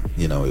store.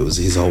 You know, it was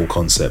his whole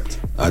concept.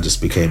 I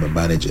just became a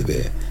manager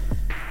there.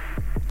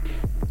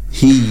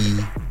 He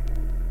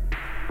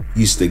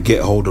used to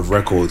get hold of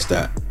records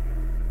that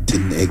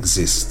didn't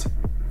exist.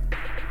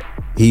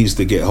 He used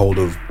to get hold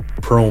of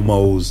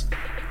promos,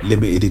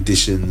 limited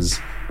editions,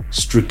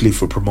 strictly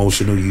for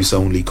promotional use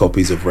only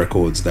copies of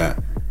records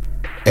that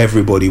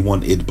everybody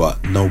wanted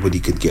but nobody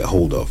could get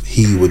hold of.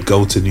 He would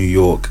go to New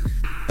York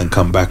and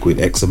come back with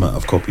X amount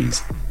of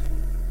copies.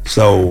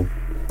 So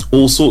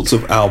all sorts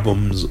of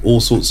albums, all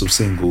sorts of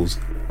singles,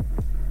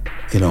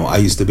 you know, I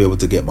used to be able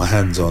to get my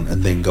hands on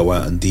and then go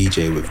out and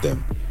DJ with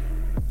them.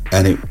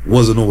 And it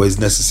wasn't always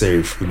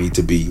necessary for me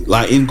to be,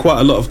 like, in quite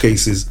a lot of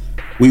cases,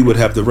 we would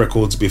have the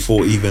records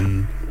before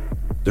even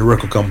the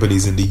record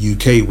companies in the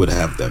UK would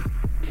have them,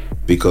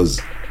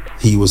 because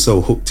he was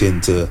so hooked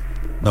into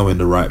knowing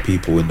the right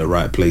people in the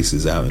right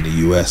places out in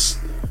the US.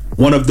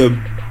 One of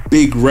the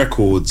big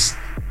records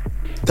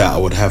that I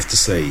would have to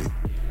say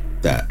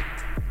that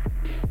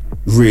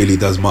really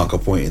does mark a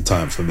point in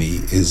time for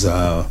me is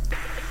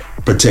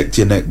Protect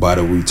Your Neck by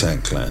the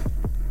Wu-Tang Clan.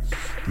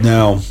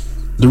 Now,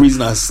 the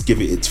reason I give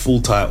it its full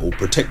title,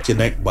 Protect Your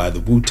Neck by the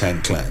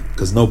Wu-Tang Clan,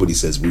 because nobody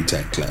says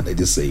Wu-Tang Clan, they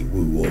just say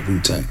Wu or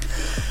Wu-Tang.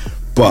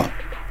 But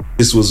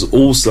this was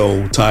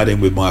also tied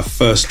in with my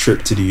first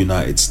trip to the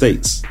United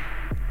States,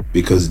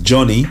 because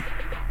Johnny,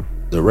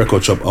 the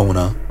record shop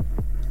owner,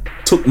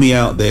 took me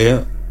out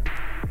there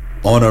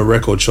on a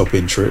record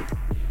shopping trip,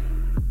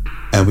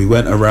 and we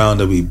went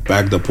around and we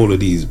bagged up all of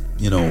these,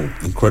 you know,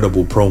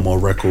 incredible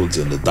promo records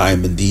and the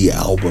Diamond D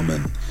album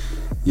and,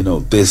 you know,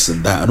 this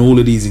and that and all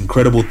of these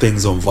incredible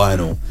things on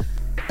vinyl.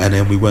 And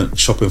then we went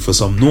shopping for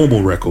some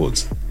normal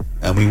records,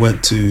 and we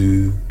went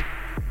to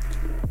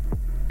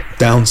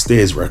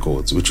Downstairs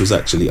Records, which was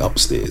actually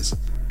upstairs,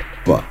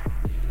 but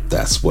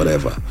that's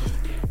whatever.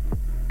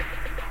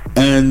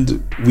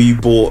 And we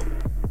bought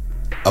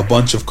a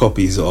bunch of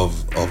copies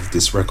of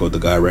this record the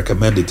guy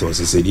recommended to us.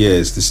 He said, yeah,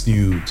 it's this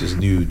new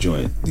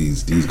joint,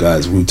 these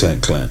guys,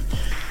 Wu-Tang Clan.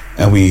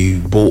 And we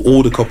bought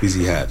all the copies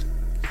he had,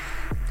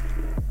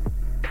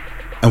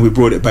 and we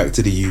brought it back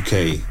to the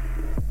UK,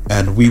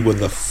 and we were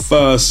the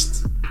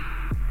first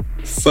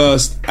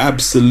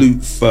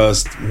absolute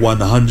first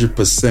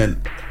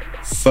 100%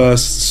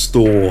 first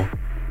store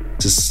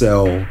to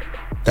sell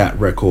that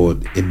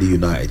record in the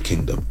United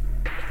Kingdom.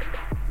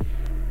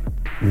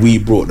 We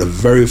brought the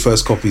very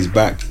first copies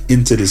back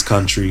into this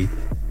country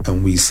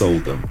and we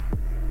sold them.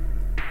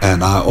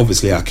 And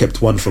I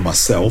kept one for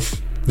myself,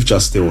 which I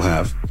still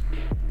have.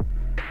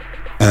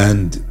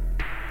 And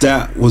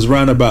that was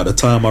around about the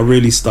time I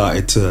really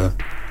started to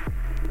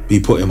be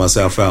putting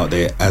myself out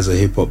there as a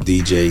hip hop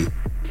DJ,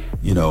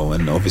 you know,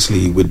 and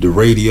obviously with the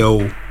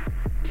radio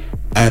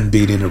and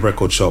being in a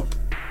record shop,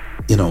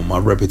 you know, my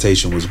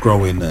reputation was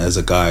growing as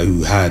a guy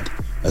who had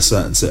a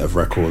certain set of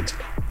records.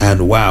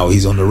 And wow,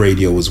 he's on the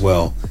radio as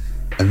well.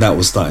 And that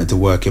was starting to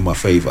work in my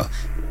favor.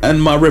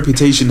 And my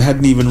reputation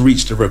hadn't even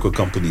reached the record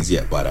companies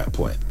yet by that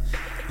point,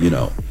 you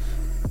know.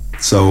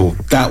 So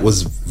that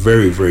was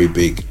very, very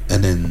big.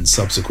 And then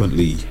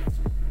subsequently,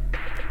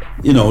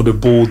 you know, the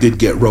ball did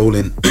get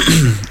rolling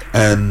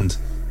and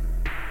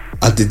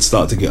I did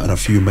start to get on a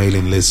few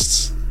mailing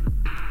lists,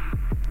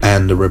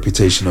 and the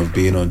reputation of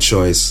being on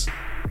Choice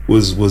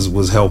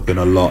was helping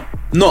a lot.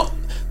 Not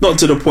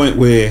to the point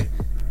where,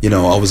 you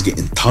know, I was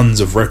getting tons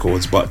of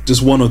records, but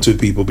just one or two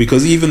people,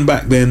 because even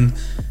back then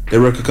the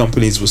record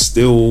companies were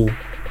still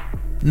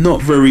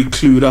not very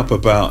clued up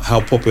about how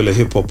popular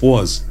hip hop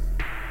was.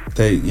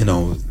 They, you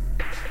know,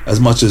 as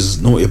much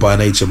as Naughty by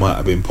Nature might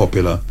have been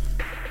popular,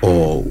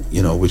 or,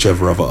 you know,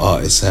 whichever other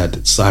artist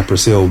had,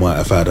 Cypress Hill might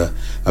have had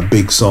a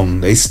big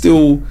song,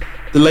 the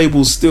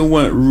labels still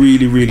weren't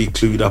really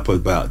clued up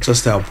about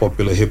just how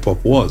popular hip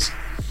hop was.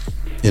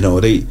 You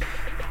know,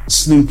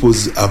 Snoop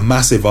was a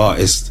massive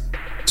artist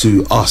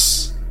to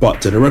us,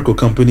 but to the record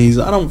companies,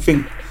 I don't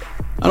think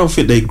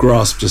they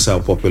grasped just how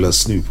popular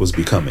Snoop was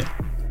becoming.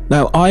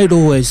 Now, I'd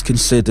always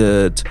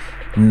considered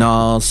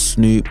Nas,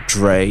 Snoop,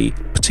 Dre,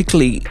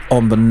 particularly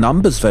on the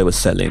numbers they were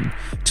selling,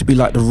 to be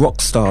like the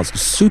rock stars, the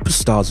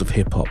superstars of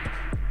hip-hop.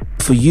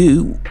 For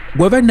you,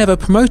 were they never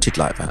promoted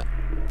like that?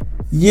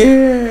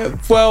 Yeah,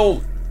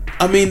 well,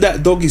 I mean,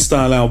 that Doggy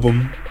Style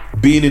album,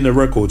 being in a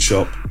record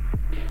shop,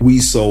 we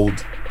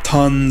sold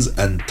tons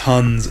and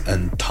tons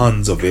and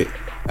tons of it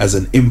as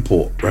an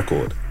import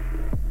record.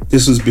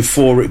 This was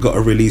before it got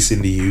a release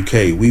in the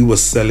UK. We were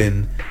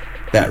selling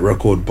that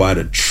record by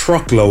the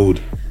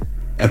truckload,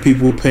 and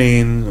people were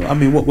paying, I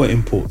mean, what were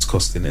imports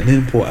costing? An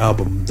import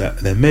album that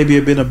then maybe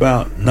had been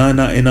about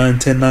 $9.99,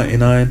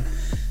 $10.99,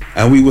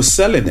 And we were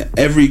selling it.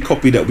 Every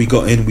copy that we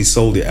got in, we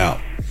sold it out.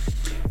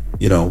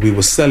 You know, we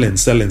were selling.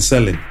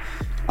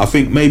 I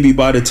think maybe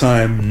by the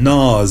time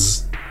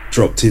Nas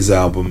dropped his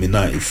album in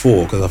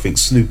 94, because I think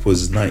Snoop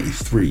was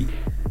 93,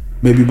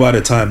 maybe by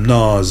the time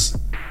Nas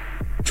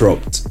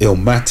dropped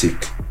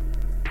Illmatic,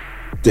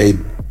 they'd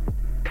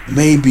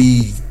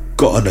maybe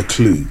gotten a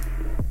clue.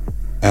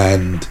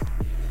 And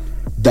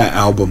that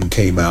album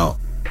came out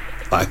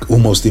like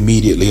almost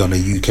immediately on a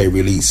UK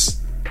release,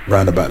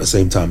 around about the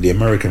same time the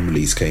American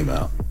release came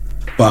out.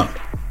 But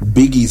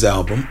Biggie's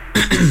album,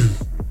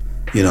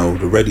 you know,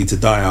 the Ready to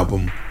Die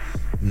album,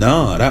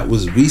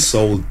 we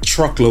sold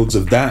truckloads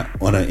of that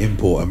on an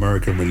import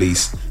American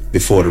release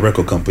before the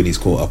record companies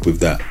caught up with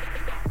that.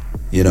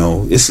 You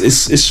know,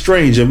 it's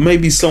strange, and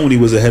maybe Sony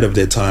was ahead of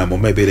their time, or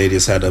maybe they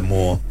just had a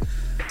more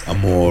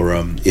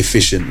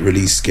efficient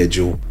release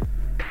schedule.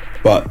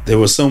 But there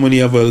were so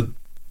many other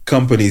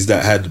companies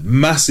that had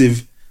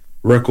massive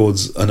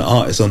records and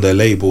artists on their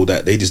label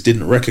that they just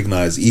didn't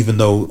recognize, even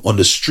though on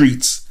the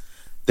streets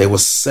they were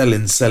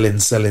selling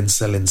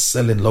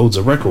loads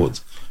of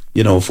records.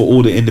 You know, for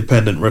all the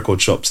independent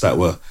record shops that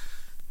were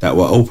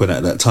open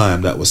at that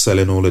time, that were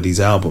selling all of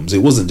these albums. It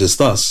wasn't just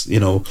us. You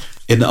know,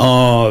 in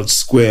our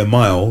square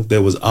mile,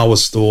 there was our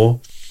store.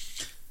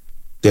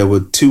 There were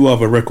 2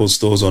 other record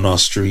stores on our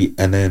street,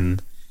 and then,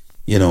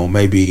 you know,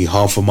 maybe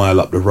half a mile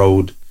up the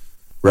road,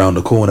 round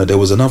the corner, there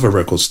was another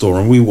record store,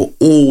 and we were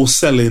all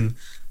selling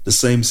the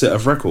same set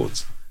of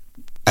records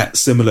at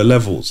similar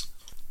levels.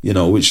 You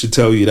know, which should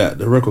tell you that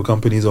the record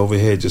companies over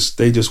here just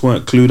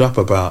weren't clued up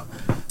about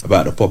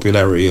the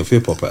popularity of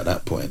hip hop at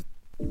that point.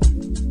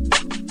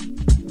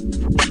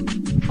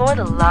 For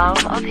the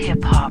love of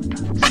hip hop,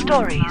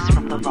 stories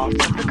from the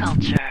vaults of the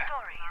culture.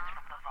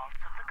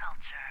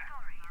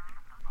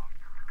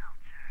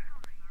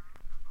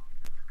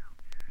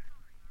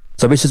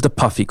 So this is the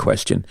Puffy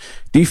question.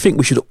 Do you think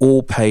we should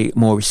all pay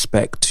more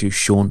respect to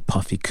Sean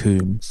Puffy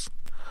Combs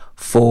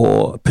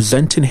for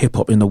presenting hip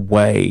hop in a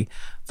way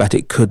that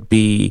it could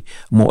be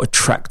more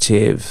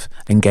attractive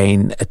and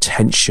gain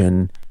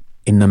attention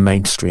in the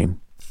mainstream?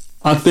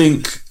 I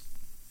think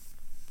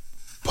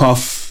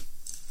Puff,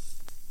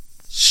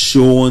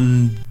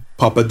 Sean,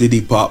 Papa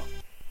Diddy Pop,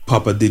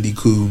 Papa Diddy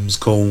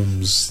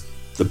Combs,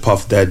 the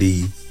Puff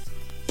Daddy,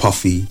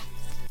 Puffy.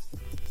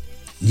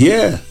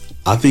 Yeah,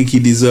 I think he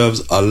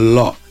deserves a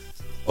lot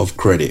of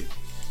credit.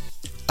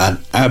 An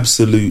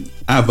absolute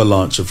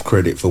avalanche of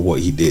credit for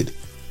what he did.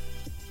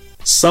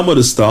 Some of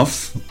the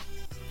stuff,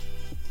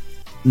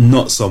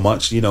 not so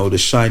much, you know, the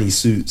shiny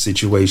suit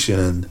situation,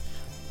 and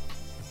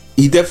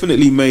he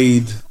definitely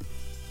made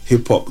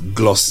hip-hop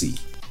glossy,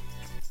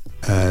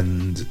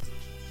 and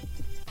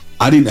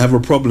I didn't have a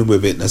problem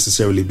with it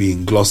necessarily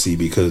being glossy,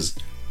 because,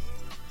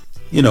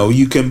 you know,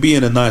 you can be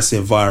in a nice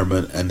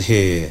environment and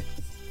hear,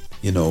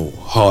 you know,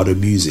 harder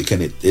music,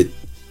 and it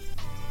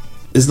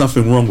there's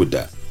nothing wrong with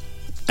that.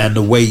 And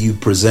the way you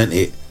present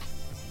it,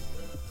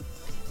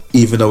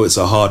 even though it's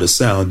a harder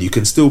sound, you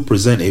can still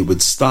present it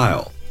with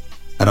style.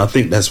 And I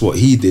think that's what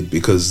he did,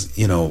 because,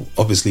 you know,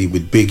 obviously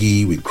with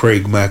Biggie, with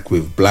Craig Mack,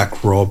 with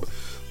Black Rob,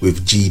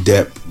 with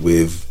G-Dep,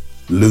 with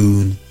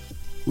Loon,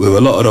 with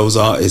a lot of those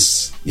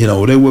artists, you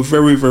know, they were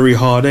very, very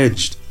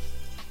hard-edged.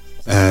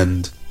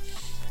 And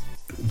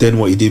then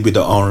what he did with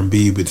the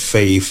R&B, with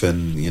Faith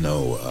and, you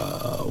know,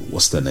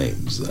 what's their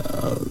names?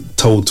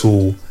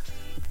 Total,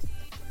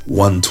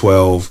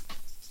 112.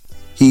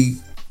 He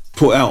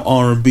put out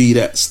R&B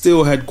that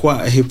still had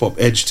quite a hip-hop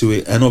edge to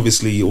it, and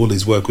obviously all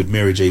his work with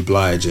Mary J.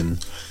 Blige,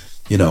 and,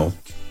 you know,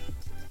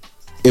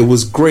 it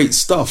was great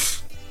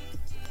stuff.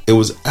 It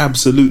was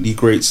absolutely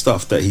great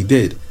stuff that he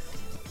did.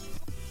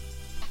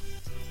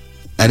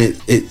 And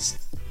it's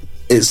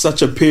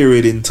such a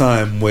period in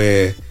time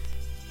where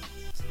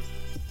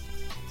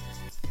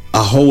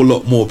a whole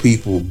lot more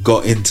people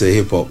got into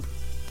hip-hop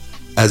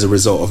as a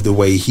result of the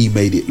way he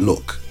made it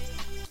look,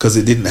 because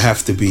it didn't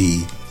have to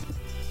be,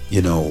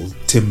 you know,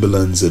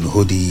 Timberlands and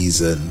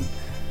hoodies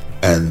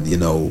and you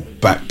know,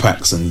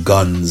 backpacks and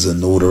guns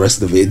and all the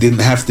rest of it. It didn't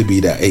have to be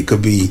that. It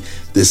could be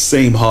the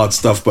same hard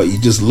stuff, but you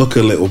just look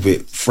a little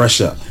bit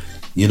fresher.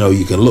 You know,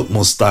 you can look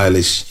more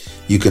stylish.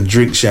 You can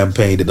drink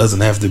champagne. It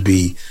doesn't have to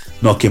be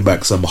knocking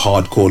back some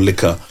hardcore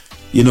liquor.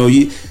 You know,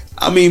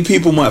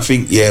 people might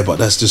think, yeah, but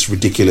that's just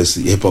ridiculous.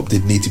 Hip hop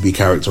didn't need to be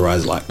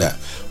characterized like that.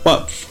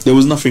 But there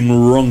was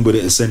nothing wrong with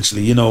it,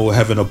 essentially. You know,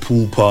 having a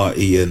pool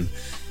party, and,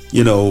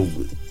 you know,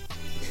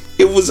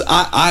 it was,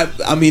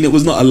 I mean, it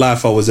was not a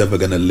life I was ever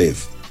going to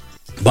live,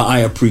 but I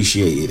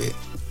appreciated it,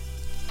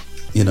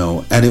 you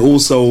know. And it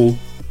also,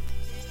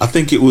 I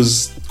think it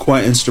was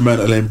quite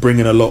instrumental in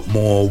bringing a lot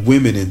more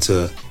women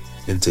into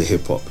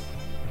hip hop,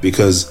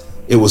 because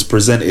it was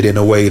presented in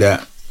a way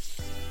that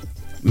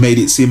made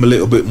it seem a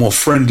little bit more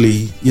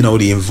friendly. You know,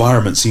 the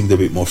environment seemed a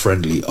bit more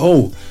friendly.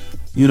 Oh,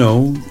 you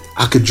know,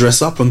 I could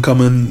dress up and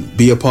come and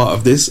be a part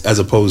of this, as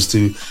opposed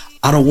to,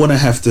 I don't want to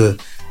have to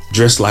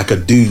dress like a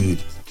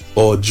dude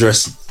or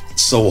dress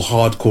so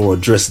hardcore or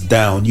dress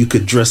down. You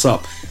could dress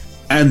up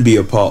and be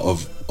a part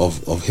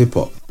of hip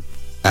hop.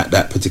 at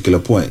that particular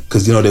point,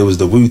 because you know there was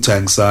the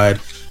Wu-Tang side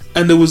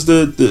and there was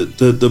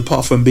the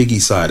Puff and Biggie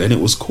side, and it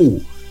was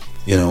cool,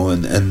 you know.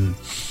 And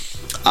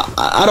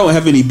I don't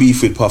have any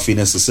beef with Puffy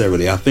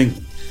necessarily. I think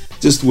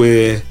just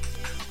where,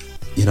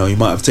 you know, he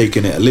might have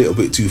taken it a little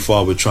bit too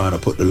far with trying to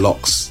put the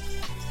locks,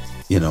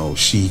 you know,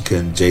 Chic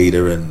and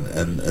Jada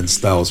and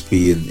Styles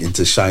P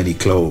into shiny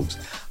clothes.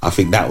 I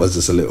think that was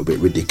just a little bit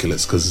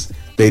ridiculous, because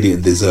they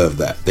didn't deserve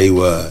that. They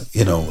were,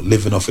 you know,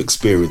 living off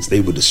experience.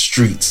 They were the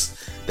streets.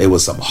 They were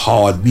some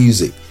hard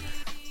music,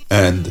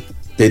 and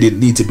they didn't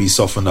need to be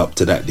softened up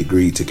to that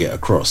degree to get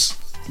across.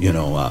 You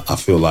know, I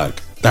feel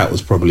like that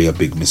was probably a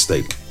big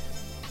mistake.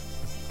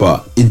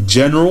 But in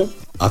general,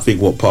 I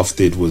think what Puff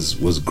did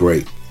was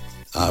great.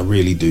 I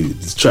really do.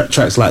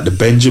 Tracks like the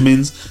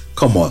Benjamins,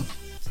 come on,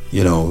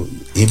 you know,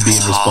 him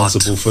being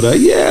responsible for that,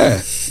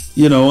 yeah,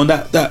 you know, and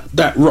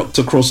that rocked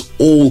across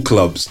all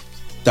clubs.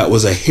 That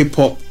was a hip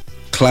hop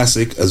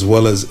classic, as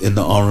well as in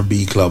the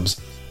R&B clubs.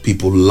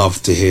 People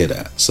love to hear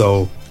that.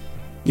 So,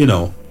 you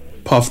know,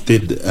 Puff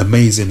did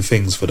amazing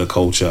things for the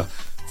culture,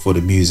 for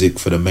the music,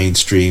 for the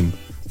mainstream,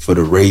 for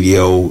the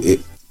radio.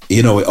 It,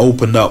 you know, it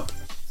opened up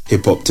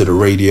hip hop to the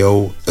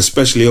radio,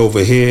 especially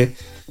over here,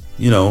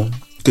 you know,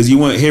 because you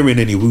weren't hearing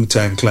any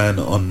Wu-Tang Clan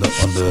on the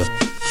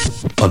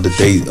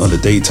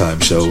daytime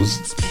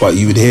shows, but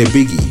you would hear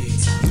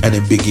Biggie, and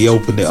then Biggie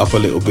opened it up a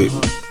little bit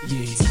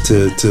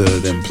to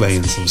them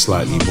playing some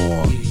slightly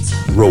more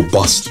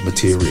robust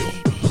material,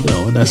 you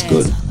know, and that's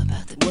good.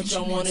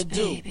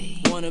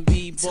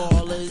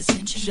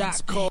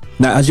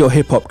 Now, as your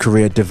hip-hop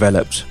career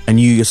developed and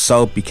you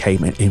yourself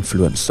became an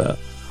influencer,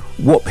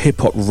 what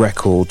hip-hop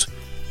record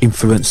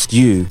influenced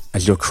you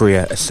as your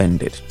career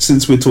ascended?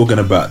 Since we're talking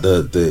about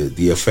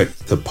the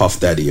effect, the Puff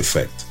Daddy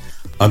effect,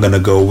 I'm gonna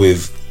go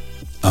with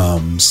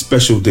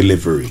Special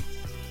Delivery,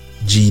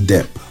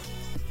 G-Dep.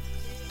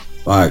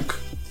 Like,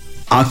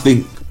 I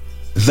think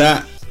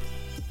that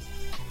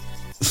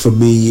for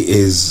me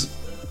is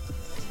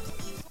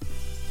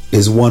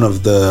one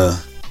of the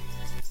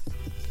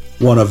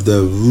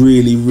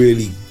really,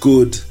 really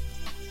good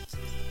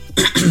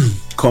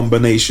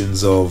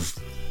combinations of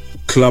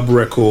club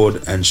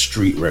record and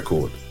street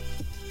record.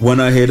 When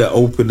I hear the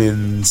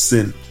opening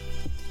synth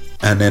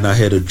and then I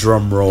hear the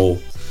drum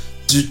roll,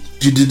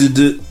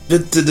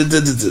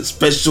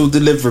 Special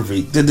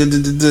Delivery,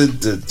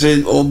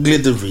 all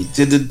glittery,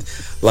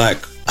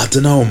 like, I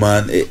don't know,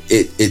 man,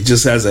 it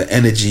just has an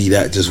energy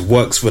that just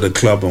works for the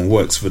club and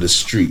works for the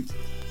street.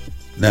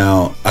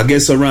 Now, I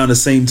guess around the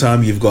same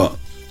time you've got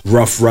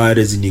Rough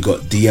Riders and you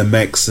got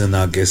DMX, and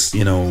I guess,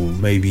 you know,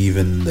 maybe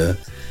even the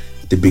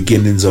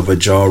beginnings of a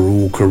Ja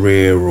Rule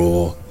career,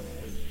 or,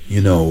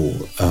 you know,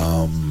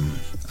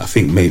 I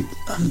think maybe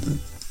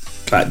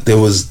like there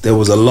was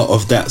a lot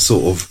of that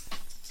sort of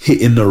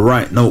hitting the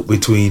right note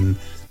between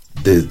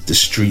the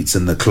streets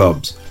and the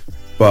clubs.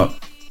 But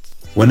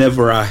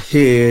whenever I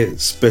hear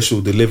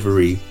Special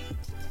Delivery,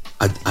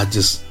 I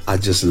just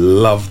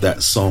love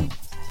that song,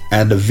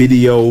 and the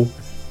video,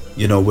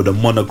 you know, with the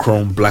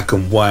monochrome black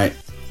and white,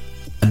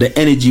 and the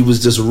energy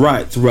was just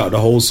right throughout the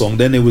whole song.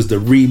 Then there was the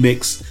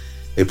remix.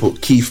 They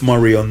put Keith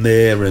Murray on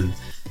there and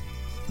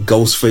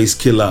Ghostface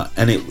Killer,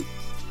 and it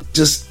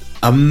just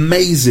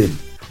amazing.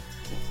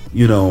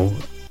 You know,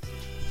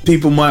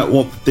 people might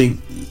want to think,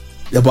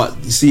 but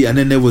you see, and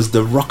then there was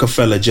the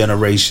Rockefeller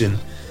generation,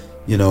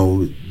 you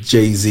know,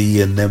 Jay-Z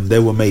and them. They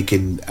were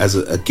making,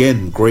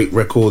 again, great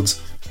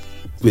records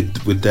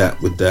with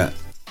that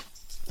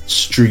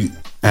street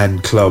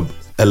and club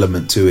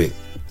element to it.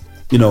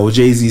 You know,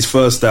 Jay-Z's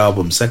first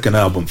album, second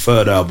album,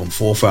 third album,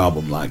 fourth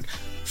album, like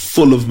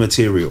full of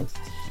material,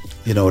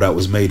 you know, that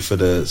was made for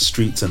the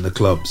streets and the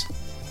clubs.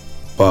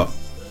 But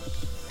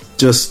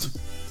just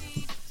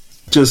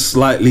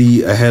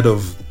slightly ahead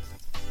of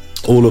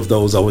all of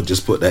those, I would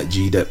just put that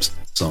G-Dep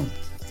song.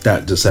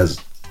 That just has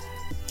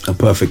a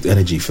perfect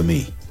energy for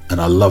me,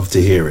 and I love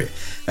to hear it.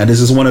 And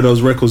this is one of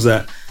those records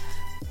that,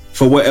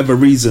 for whatever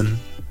reason,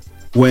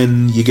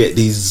 when you get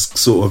these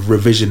sort of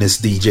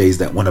revisionist DJs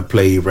that want to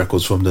play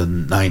records from the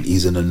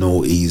 90s and the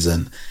noughties,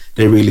 and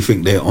they really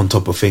think they're on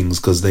top of things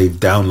because they've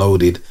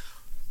downloaded,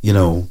 you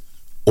know,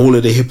 all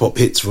of the hip-hop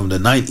hits from the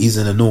 90s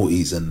and the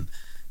noughties, and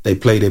they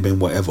play them in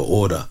whatever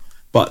order.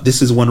 But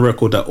this is one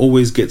record that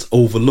always gets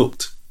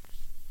overlooked,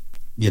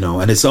 you know,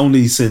 and it's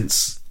only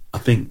since, I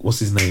think, what's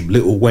his name,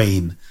 Lil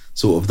Wayne,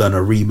 sort of done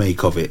a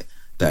remake of it,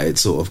 that it's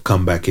sort of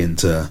come back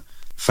into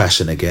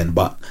fashion again.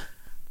 But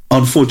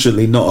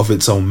unfortunately not of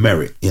its own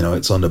merit, you know.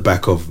 It's on the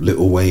back of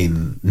Lil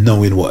Wayne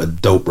knowing what a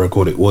dope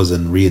record it was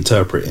and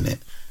reinterpreting it.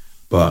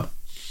 But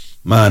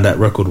man, that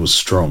record was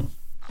strong.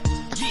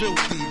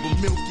 Filthy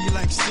but milky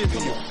like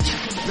cereal.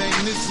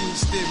 Bang this in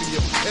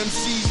stereo.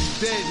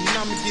 MC's dead and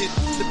I'ma get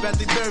the bad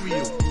they bury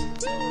you.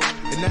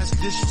 And that's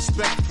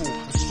disrespectful.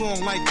 I'm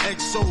strong like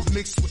XO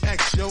mixed with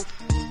X, yo.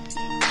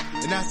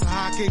 And that's a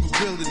high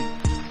capability.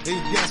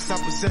 And yes, I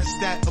possess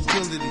that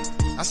ability.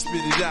 I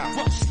spit it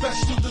out.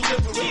 Special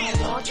delivery.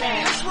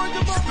 Special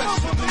delivery.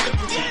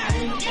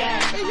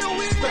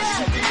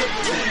 Special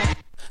delivery.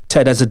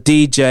 Ted, as a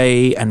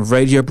DJ and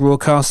radio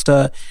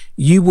broadcaster,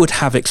 you would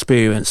have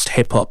experienced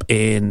hip hop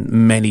in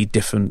many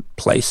different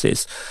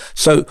places.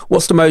 So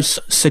what's the most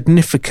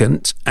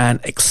significant and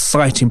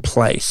exciting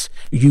place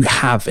you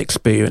have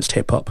experienced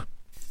hip hop?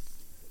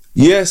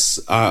 Yes,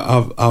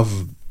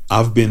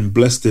 I've been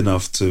blessed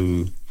enough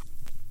to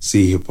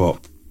see hip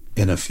hop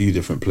in a few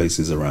different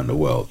places around the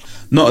world.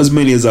 Not as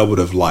many as I would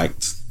have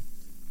liked.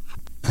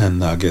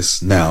 And I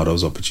guess now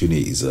those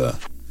opportunities are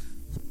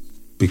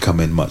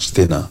becoming much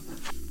thinner.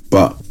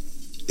 But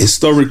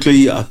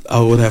historically, I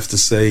would have to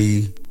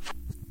say,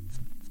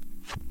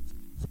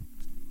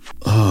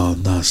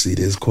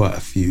 there's quite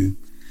a few.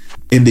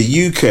 In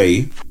the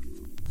UK,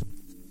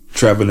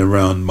 traveling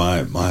around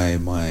my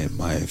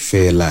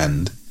fair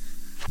land,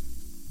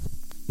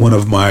 one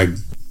of my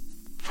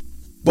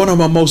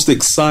most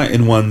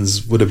exciting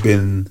ones would have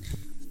been,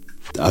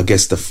 I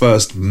guess, the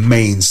first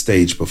main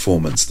stage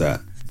performance that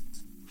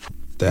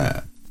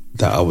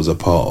I was a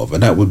part of,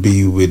 and that would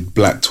be with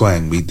Black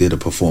Twang. We did a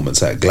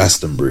performance at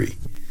Glastonbury,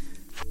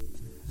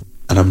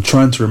 and I'm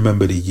trying to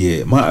remember the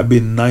year. It might have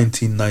been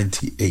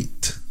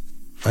 1998,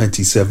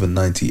 97,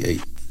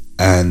 98,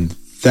 and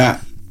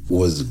that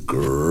was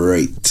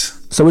great.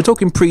 So we're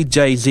talking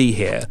pre-Jay-Z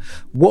here.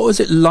 What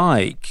was it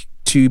like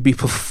to be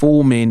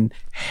performing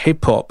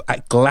hip-hop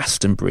at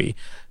Glastonbury,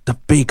 the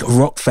big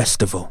rock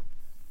festival?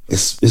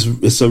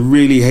 It's a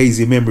really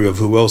hazy memory of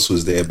who else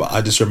was there, but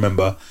I just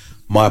remember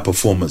my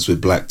performance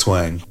with Black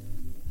Twang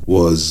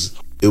was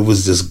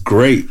just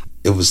great.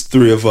 It was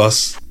three of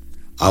us.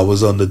 I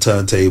was on the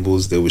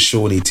turntables. There was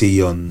Shawnee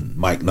T on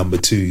mic number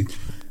 2,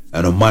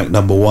 and on mic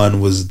number 1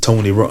 was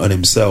Tony Rotten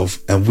himself,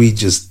 and we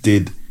just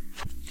did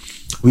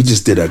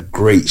a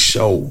great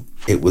show.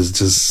 It was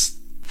just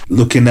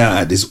looking out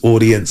at this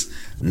audience,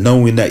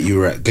 knowing that you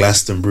were at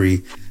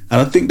Glastonbury,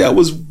 and I think that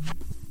was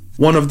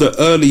one of the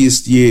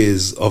earliest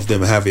years of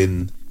them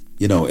having,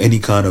 any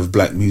kind of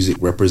black music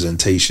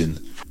representation.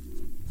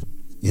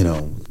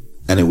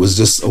 And it was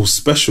just so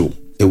special.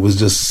 It was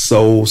just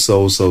so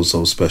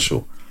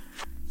special.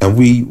 And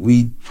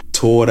we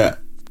tore that,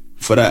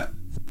 for that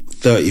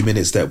 30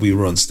 minutes that we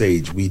were on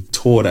stage, we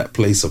tore that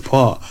place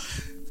apart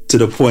to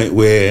the point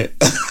where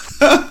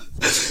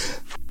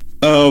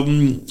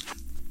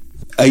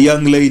a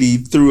young lady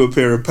threw a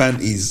pair of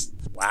panties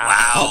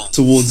up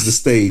towards the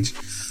stage.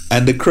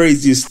 And the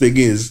craziest thing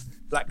is,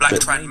 Black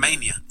Twang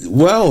Mania.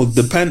 Well,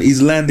 the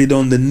panties landed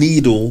on the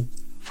needle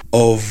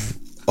of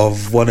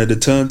one of the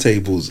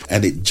turntables,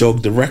 and it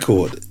jogged the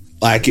record.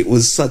 Like, it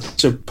was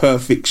such a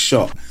perfect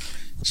shot.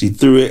 She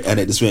threw it,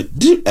 and it just went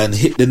and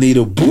hit the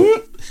needle.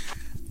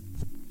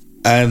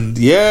 And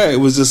yeah, it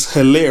was just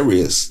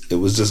hilarious. It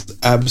was just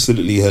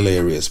absolutely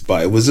hilarious.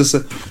 But it was just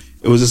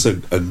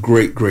a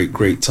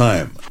great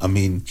time. I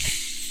mean,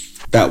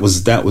 that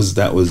was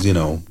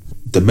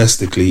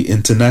domestically.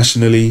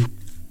 Internationally,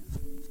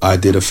 I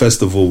did a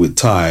festival with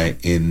Ty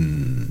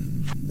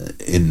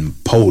in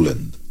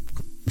Poland.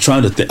 I'm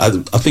trying to think.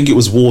 I think it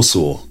was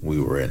Warsaw we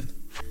were in.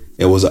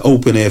 It was an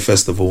open air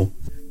festival,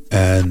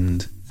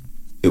 and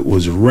it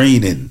was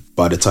raining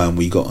by the time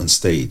we got on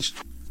stage.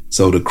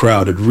 So the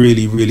crowd had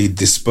really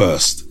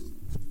dispersed,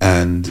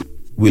 and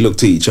we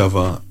looked at each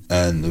other,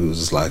 and it was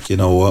just like, you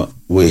know what?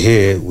 We're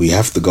here. We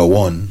have to go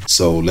on.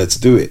 So let's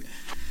do it.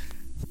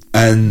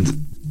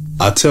 And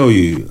I tell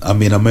you, I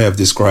mean, I may have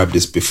described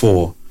this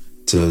before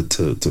to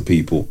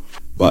people,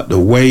 but the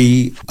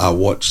way I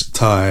watched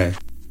Ty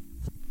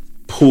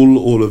pull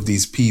all of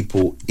these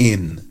people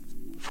in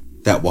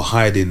that were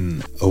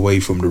hiding away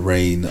from the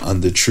rain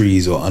under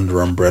trees or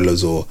under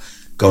umbrellas or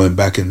going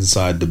back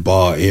inside the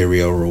bar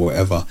area or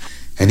whatever,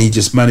 and he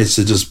just managed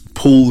to just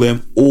pull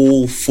them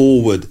all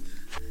forward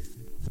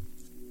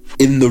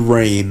in the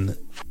rain,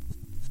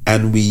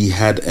 and we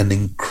had an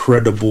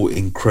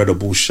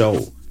incredible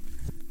show.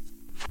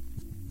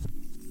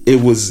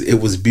 It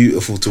was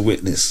beautiful to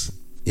witness.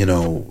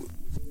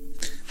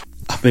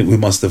 I think we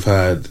must have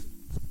had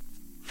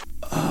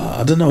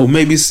I don't know,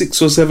 maybe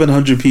 600 or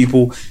 700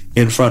 people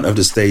in front of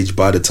the stage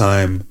by the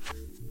time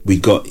we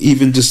got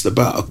even just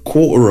about a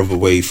quarter of the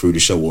way through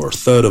the show, or a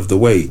third of the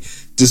way,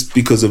 just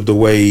because of the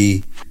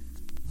way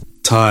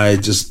Ty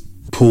just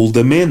pulled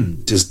them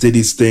in, just did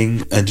his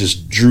thing and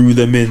just drew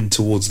them in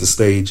towards the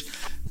stage.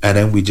 And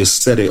then we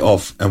just set it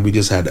off, and we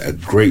just had a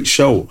great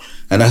show.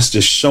 And that's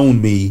just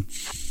shown me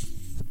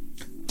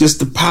just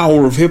the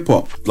power of hip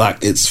hop.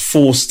 Like, it's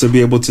forced to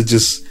be able to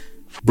just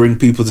bring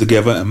people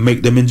together and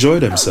make them enjoy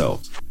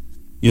themselves.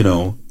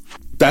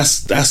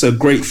 That's a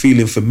great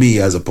feeling for me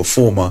as a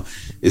performer,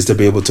 is to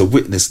be able to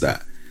witness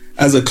that.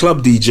 As a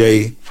club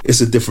DJ,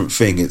 it's a different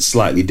thing. It's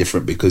slightly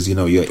different because,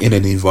 you're in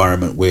an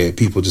environment where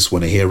people just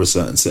want to hear a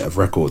certain set of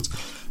records.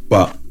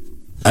 But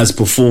as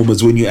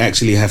performers, when you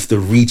actually have to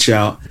reach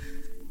out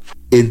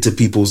into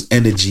people's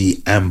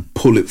energy and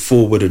pull it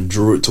forward and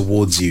draw it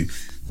towards you,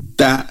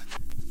 that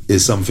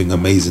is something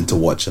amazing to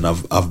watch. And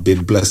I've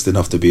been blessed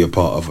enough to be a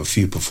part of a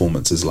few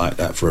performances like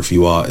that for a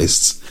few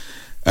artists,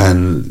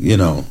 and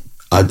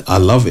I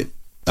love it.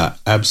 I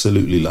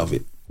absolutely love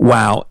it.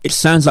 Wow, it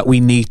sounds like we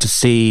need to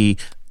see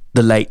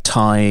the late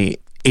Ty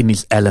in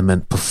his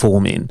element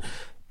performing.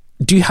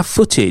 Do you have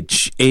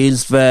footage?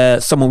 Is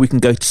there someone we can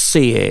go to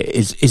see it?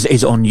 Is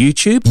it on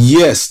YouTube?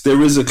 Yes,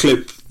 there is a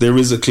clip. There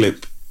is a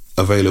clip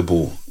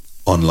available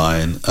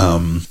online.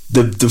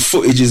 The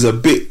footage is a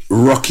bit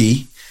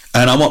rocky,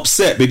 and I'm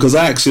upset because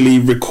I actually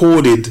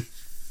recorded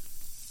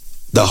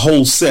the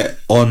whole set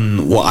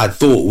on what I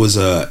thought was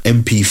a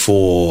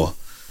MP4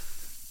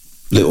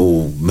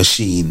 little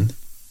machine,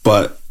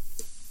 but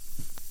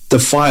the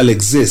file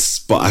exists,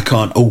 but I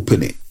can't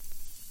open it.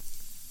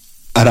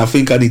 And I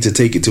think I need to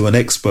take it to an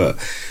expert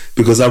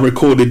because I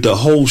recorded the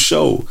whole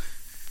show,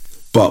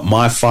 but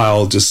my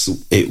file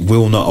it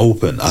will not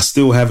open. I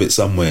still have it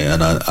somewhere,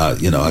 and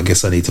I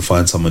guess I need to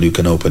find someone who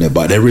can open it.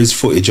 But there is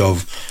footage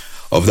of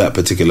that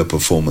particular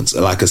performance,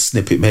 like a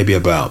snippet, maybe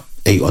about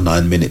 8 or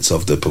 9 minutes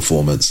of the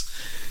performance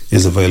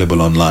is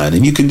available online,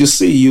 and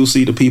you'll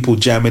see the people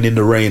jamming in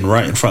the rain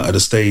right in front of the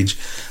stage,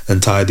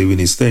 and Ty doing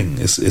his thing.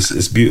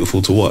 It's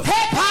beautiful to watch.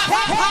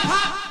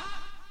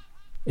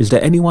 Is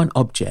there any one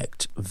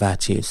object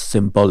that is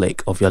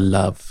symbolic of your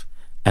love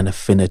and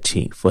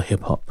affinity for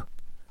hip hop?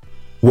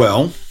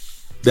 Well,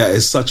 that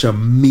is such a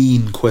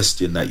mean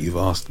question that you've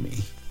asked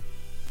me,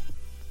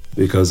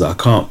 because I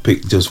can't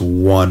pick just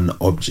one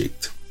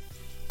object.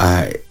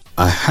 I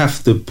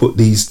have to put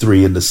these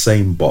three in the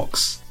same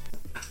box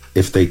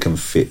if they can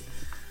fit.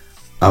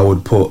 I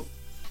would put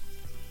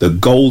the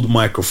gold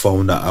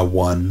microphone that I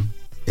won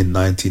in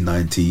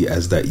 1990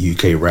 as that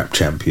UK rap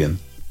champion,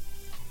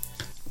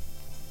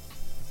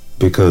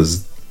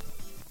 because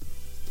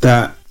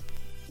that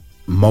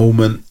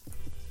moment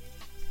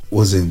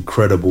was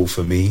incredible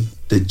for me.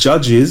 The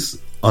judges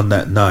on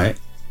that night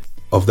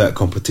of that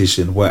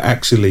competition were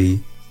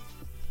actually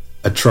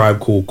A Tribe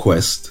Called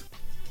Quest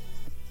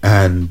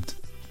and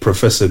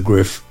Professor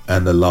Griff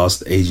and the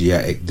Last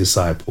Asiatic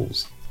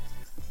Disciples.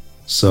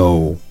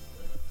 So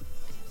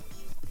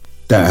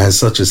that has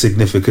such a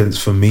significance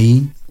for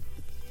me.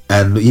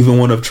 And even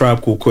one of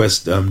Tribe Called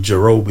Quest,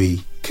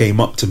 Jerobi, came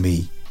up to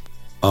me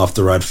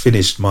after I'd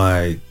finished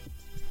I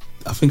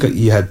think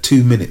you had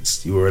 2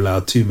 minutes. You were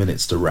allowed 2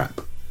 minutes to rap.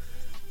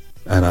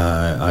 And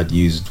I'd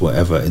used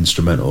whatever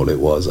instrumental it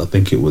was. I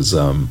think it was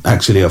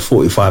actually a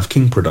 45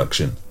 King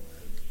production.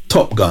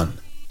 Top Gun.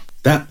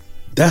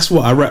 That's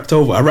what I rapped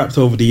over. I rapped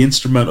over the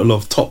instrumental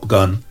of Top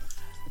Gun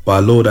by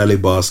Lord Ali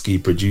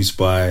Barsky, produced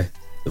by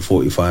the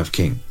 45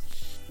 King.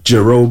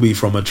 Jerobi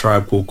from A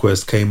Tribe Called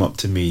Quest came up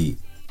to me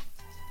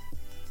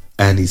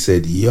and he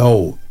said,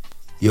 "Yo,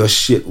 your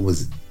shit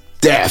was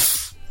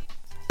deaf."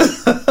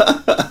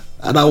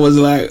 And I was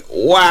like,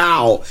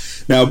 wow.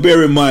 Now,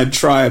 bear in mind,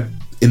 Tribe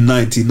in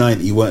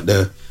 1990 weren't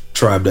the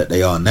Tribe that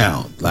they are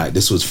now. Like,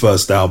 this was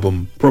first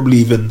album, probably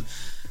even,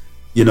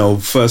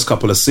 first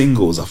couple of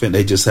singles. I think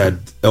they just had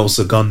El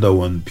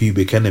Segundo and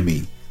Pubic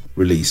Enemy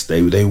released.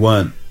 They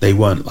weren't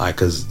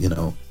like, as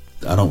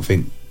I don't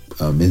think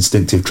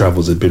Instinctive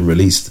Travels had been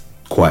released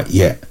quite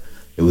yet.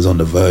 It was on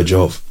the verge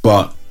of.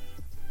 But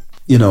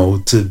to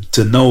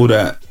know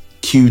that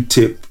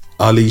Q-Tip,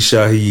 Ali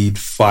Shaheed,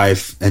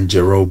 Fife and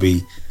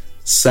Jerobi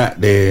sat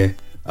there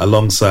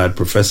alongside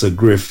Professor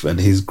Griff and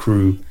his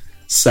crew,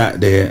 sat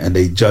there and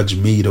they judged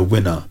me the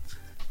winner,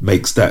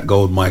 makes that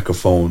gold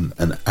microphone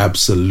an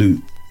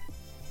absolute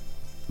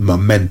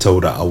memento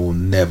that I will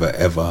never,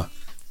 ever,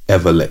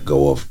 ever let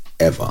go of,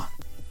 ever.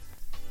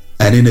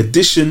 And in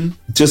addition,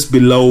 just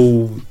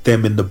below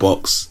them in the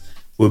box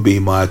would be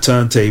my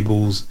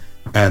turntables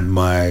and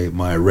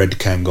my red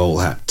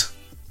Kangol hat.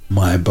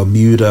 My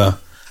Bermuda,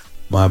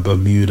 what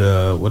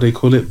do they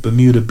call it?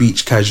 Bermuda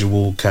Beach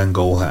Casual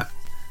Kangol hat.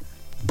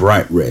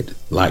 Bright red,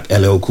 like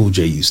LL Cool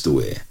J used to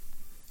wear.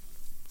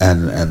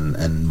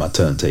 And my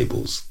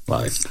turntables.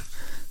 Like,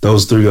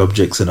 those three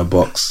objects in a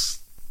box,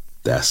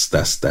 that's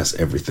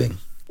everything.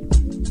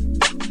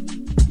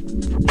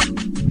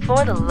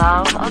 For the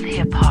love of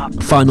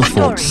hip-hop. Final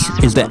thoughts.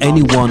 Is there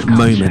any one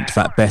moment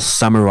that best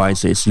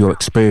summarizes your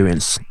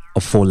experience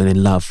of falling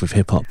in love with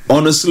hip-hop?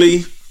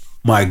 Honestly,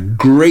 my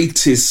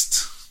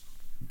greatest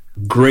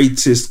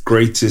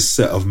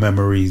set of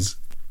memories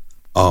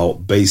are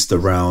based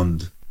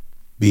around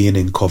being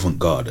in Covent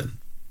Garden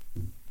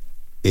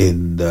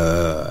in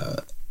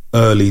the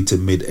early to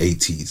mid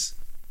 80s,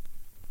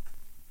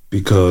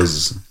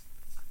 because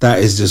that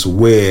is just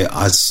where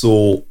I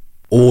saw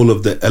all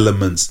of the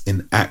elements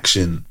in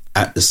action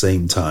at the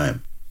same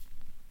time.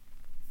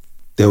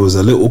 There was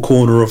a little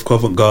corner of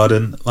Covent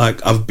Garden,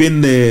 like, I've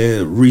been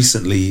there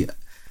recently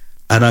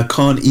and I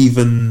can't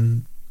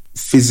even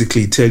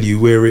physically tell you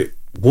where it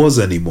was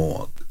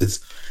anymore.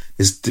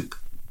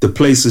 The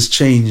place has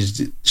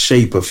changed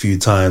shape a few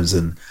times,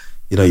 and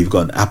you've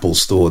got an Apple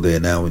store there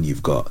now, and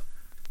you've got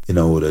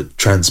the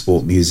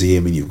Transport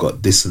Museum, and you've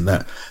got this and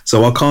that.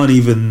 So I can't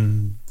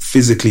even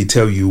physically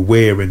tell you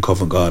where in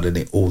Covent Garden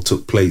it all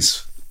took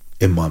place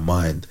in my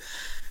mind.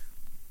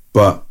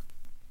 But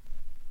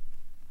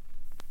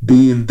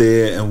being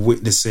there and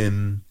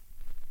witnessing,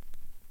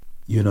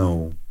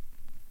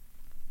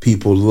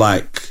 people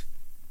like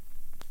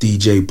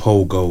DJ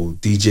Pogo,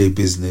 DJ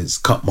Business,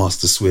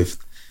 Cutmaster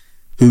Swift,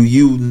 who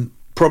you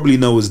probably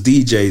know as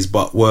DJs,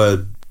 but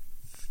were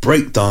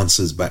break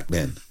dancers back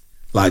then.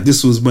 Like,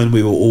 this was when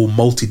we were all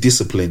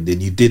multidisciplined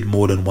and you did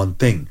more than one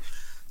thing.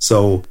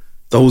 So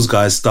those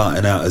guys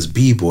starting out as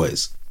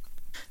b-boys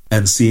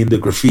and seeing the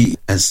graffiti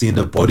and seeing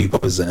the body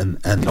poppers and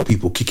you know,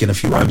 people kicking a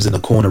few rhymes in the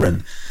corner,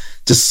 and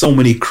just so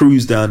many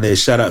crews down there.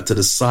 Shout out to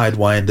the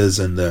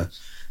Sidewinders and the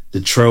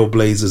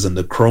Trailblazers and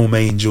the Chrome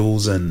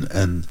Angels and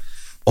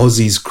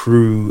Ozzy's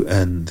crew,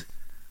 and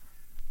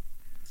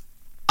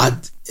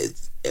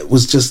it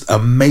was just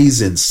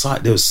amazing.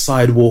 There was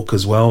Sidewalk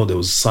as well. There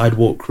was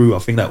Sidewalk crew. I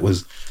think that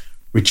was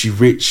Richie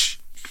Rich.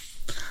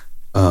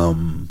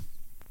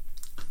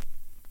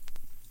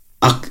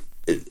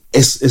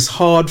 It's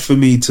hard for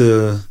me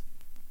to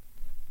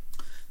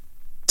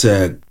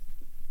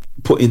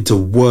put into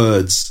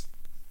words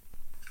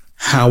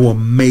how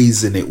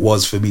amazing it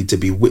was for me to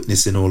be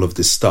witnessing all of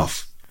this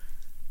stuff,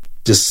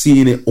 just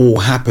seeing it all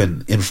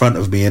happen in front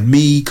of me, and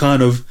me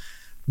kind of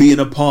being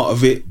a part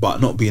of it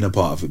but not being a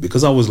part of it,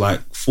 because I was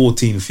like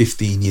 14,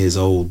 15 years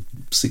old,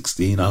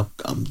 16. I'm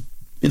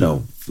you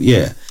know,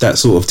 yeah, that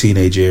sort of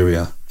teenage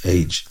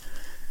age,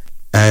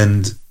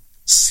 and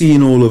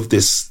seeing all of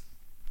this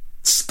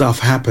stuff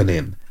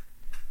happening,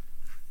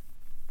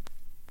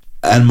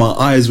 and my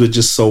eyes were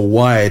just so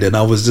wide, and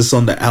I was just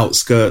on the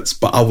outskirts,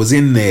 but I was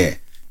in there,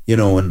 you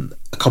know, and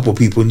a couple of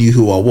people knew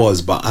who I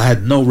was, but I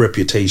had no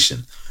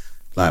reputation.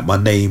 Like, my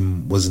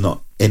name was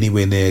not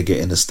anywhere near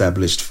getting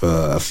established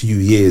for a few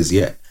years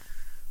yet.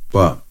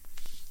 But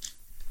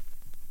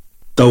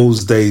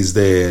those days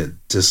there,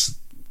 just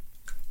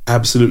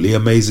absolutely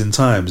amazing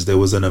times. There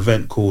was an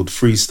event called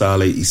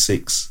Freestyle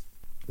 86.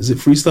 Is it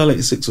Freestyle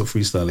 86 or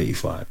Freestyle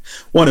 85?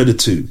 One of the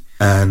two.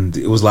 And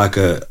it was like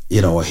a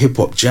hip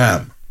hop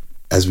jam,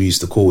 as we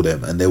used to call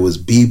them. And there was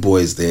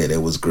b-boys there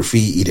was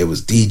graffiti, there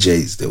was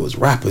DJs, there was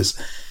rappers.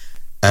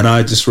 And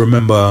I just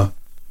remember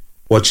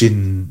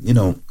watching, you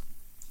know,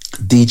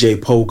 DJ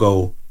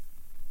Pogo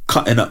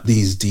cutting up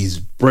these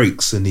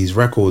breaks and these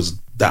records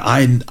that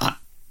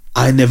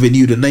I never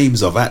knew the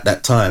names of at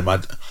that time. I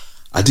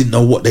didn't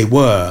know what they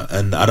were,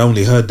 and I'd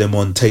only heard them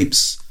on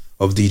tapes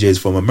of DJs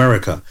from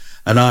America.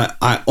 And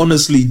I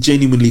honestly,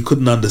 genuinely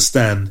couldn't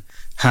understand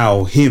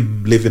how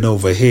him living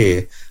over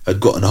here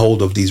had gotten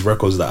hold of these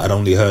records that I'd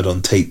only heard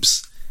on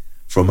tapes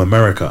from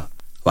America.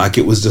 Like,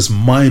 it was just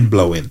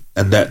mind-blowing.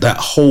 And that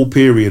whole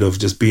period of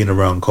just being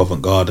around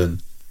Covent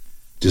Garden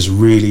just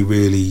really,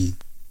 really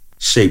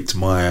shaped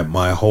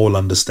my whole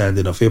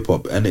understanding of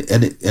hip-hop. And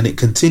it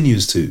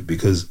continues to,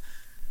 because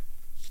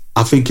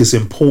I think it's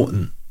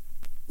important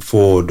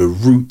for the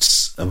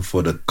roots and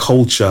for the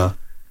culture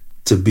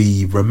to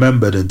be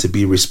remembered and to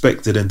be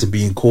respected and to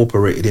be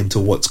incorporated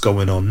into what's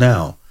going on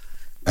now.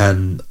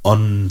 And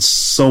on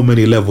so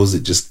many levels,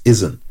 it just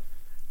isn't,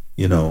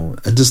 you know.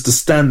 And just the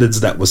standards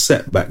that were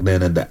set back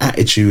then, and the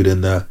attitude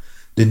and the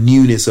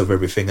newness of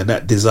everything, and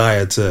that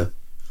desire to,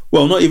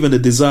 well, not even a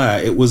desire,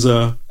 it was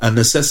a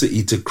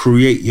necessity to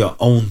create your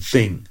own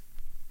thing.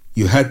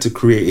 You had to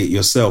create it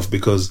yourself,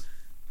 because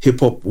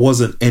hip-hop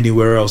wasn't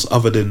anywhere else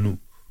other than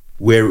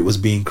where it was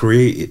being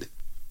created.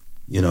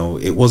 You know,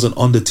 it wasn't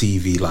on the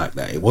TV like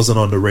that. It wasn't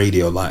on the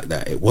radio like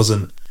that. It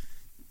wasn't,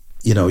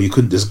 you know, you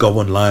couldn't just go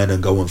online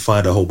and go and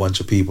find a whole bunch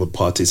of people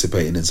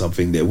participating in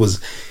something. There was,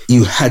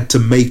 you had to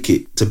make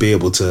it to be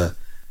able to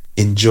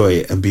enjoy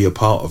it and be a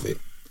part of it.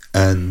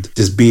 And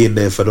just being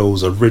there for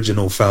those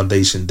original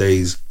foundation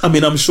days. I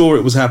mean, I'm sure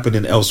it was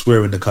happening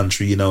elsewhere in the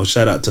country, you know.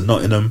 Shout out to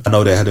Nottingham. I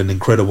know they had an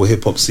incredible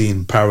hip-hop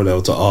scene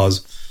parallel to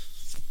ours.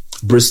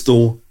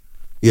 Bristol,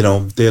 you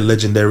know, they're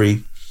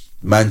legendary.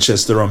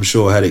 Manchester, I'm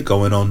sure, had it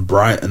going on.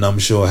 Brighton, I'm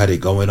sure, had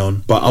it going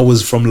on. But I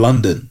was from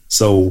London,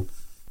 so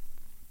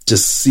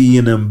just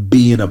seeing and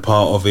being a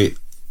part of it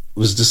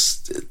was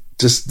just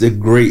the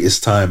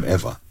greatest time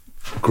ever.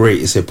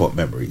 Greatest hip-hop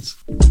memories.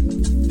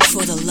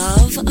 For the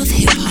love of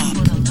hip-hop.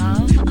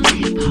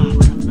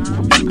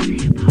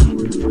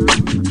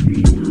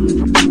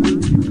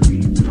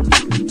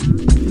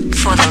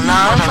 For the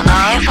love of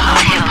hip-hop. For the love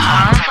of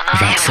hip-hop.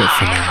 That's it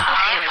for now.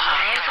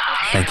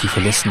 Thank you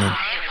for listening.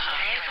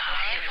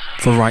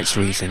 For rights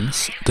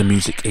reasons, the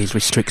music is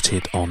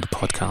restricted on the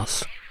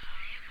podcast.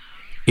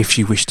 If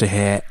you wish to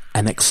hear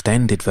an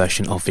extended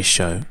version of this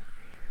show,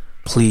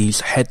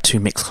 please head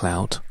to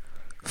Mixcloud,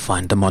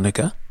 find the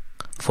moniker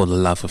For the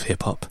Love of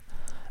Hip Hop,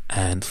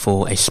 and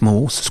for a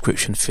small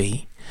subscription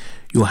fee,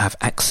 you'll have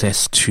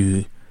access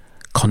to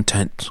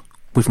content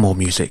with more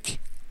music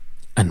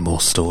and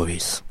more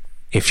stories.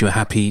 If you're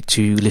happy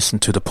to listen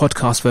to the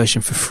podcast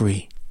version for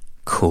free,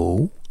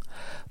 cool.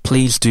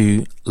 Please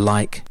do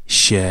like,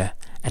 share,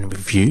 and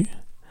review.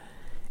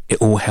 It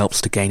all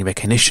helps to gain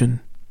recognition,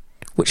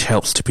 which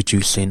helps to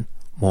producing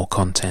more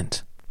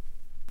content.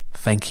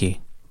 Thank you.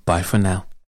 Bye for now.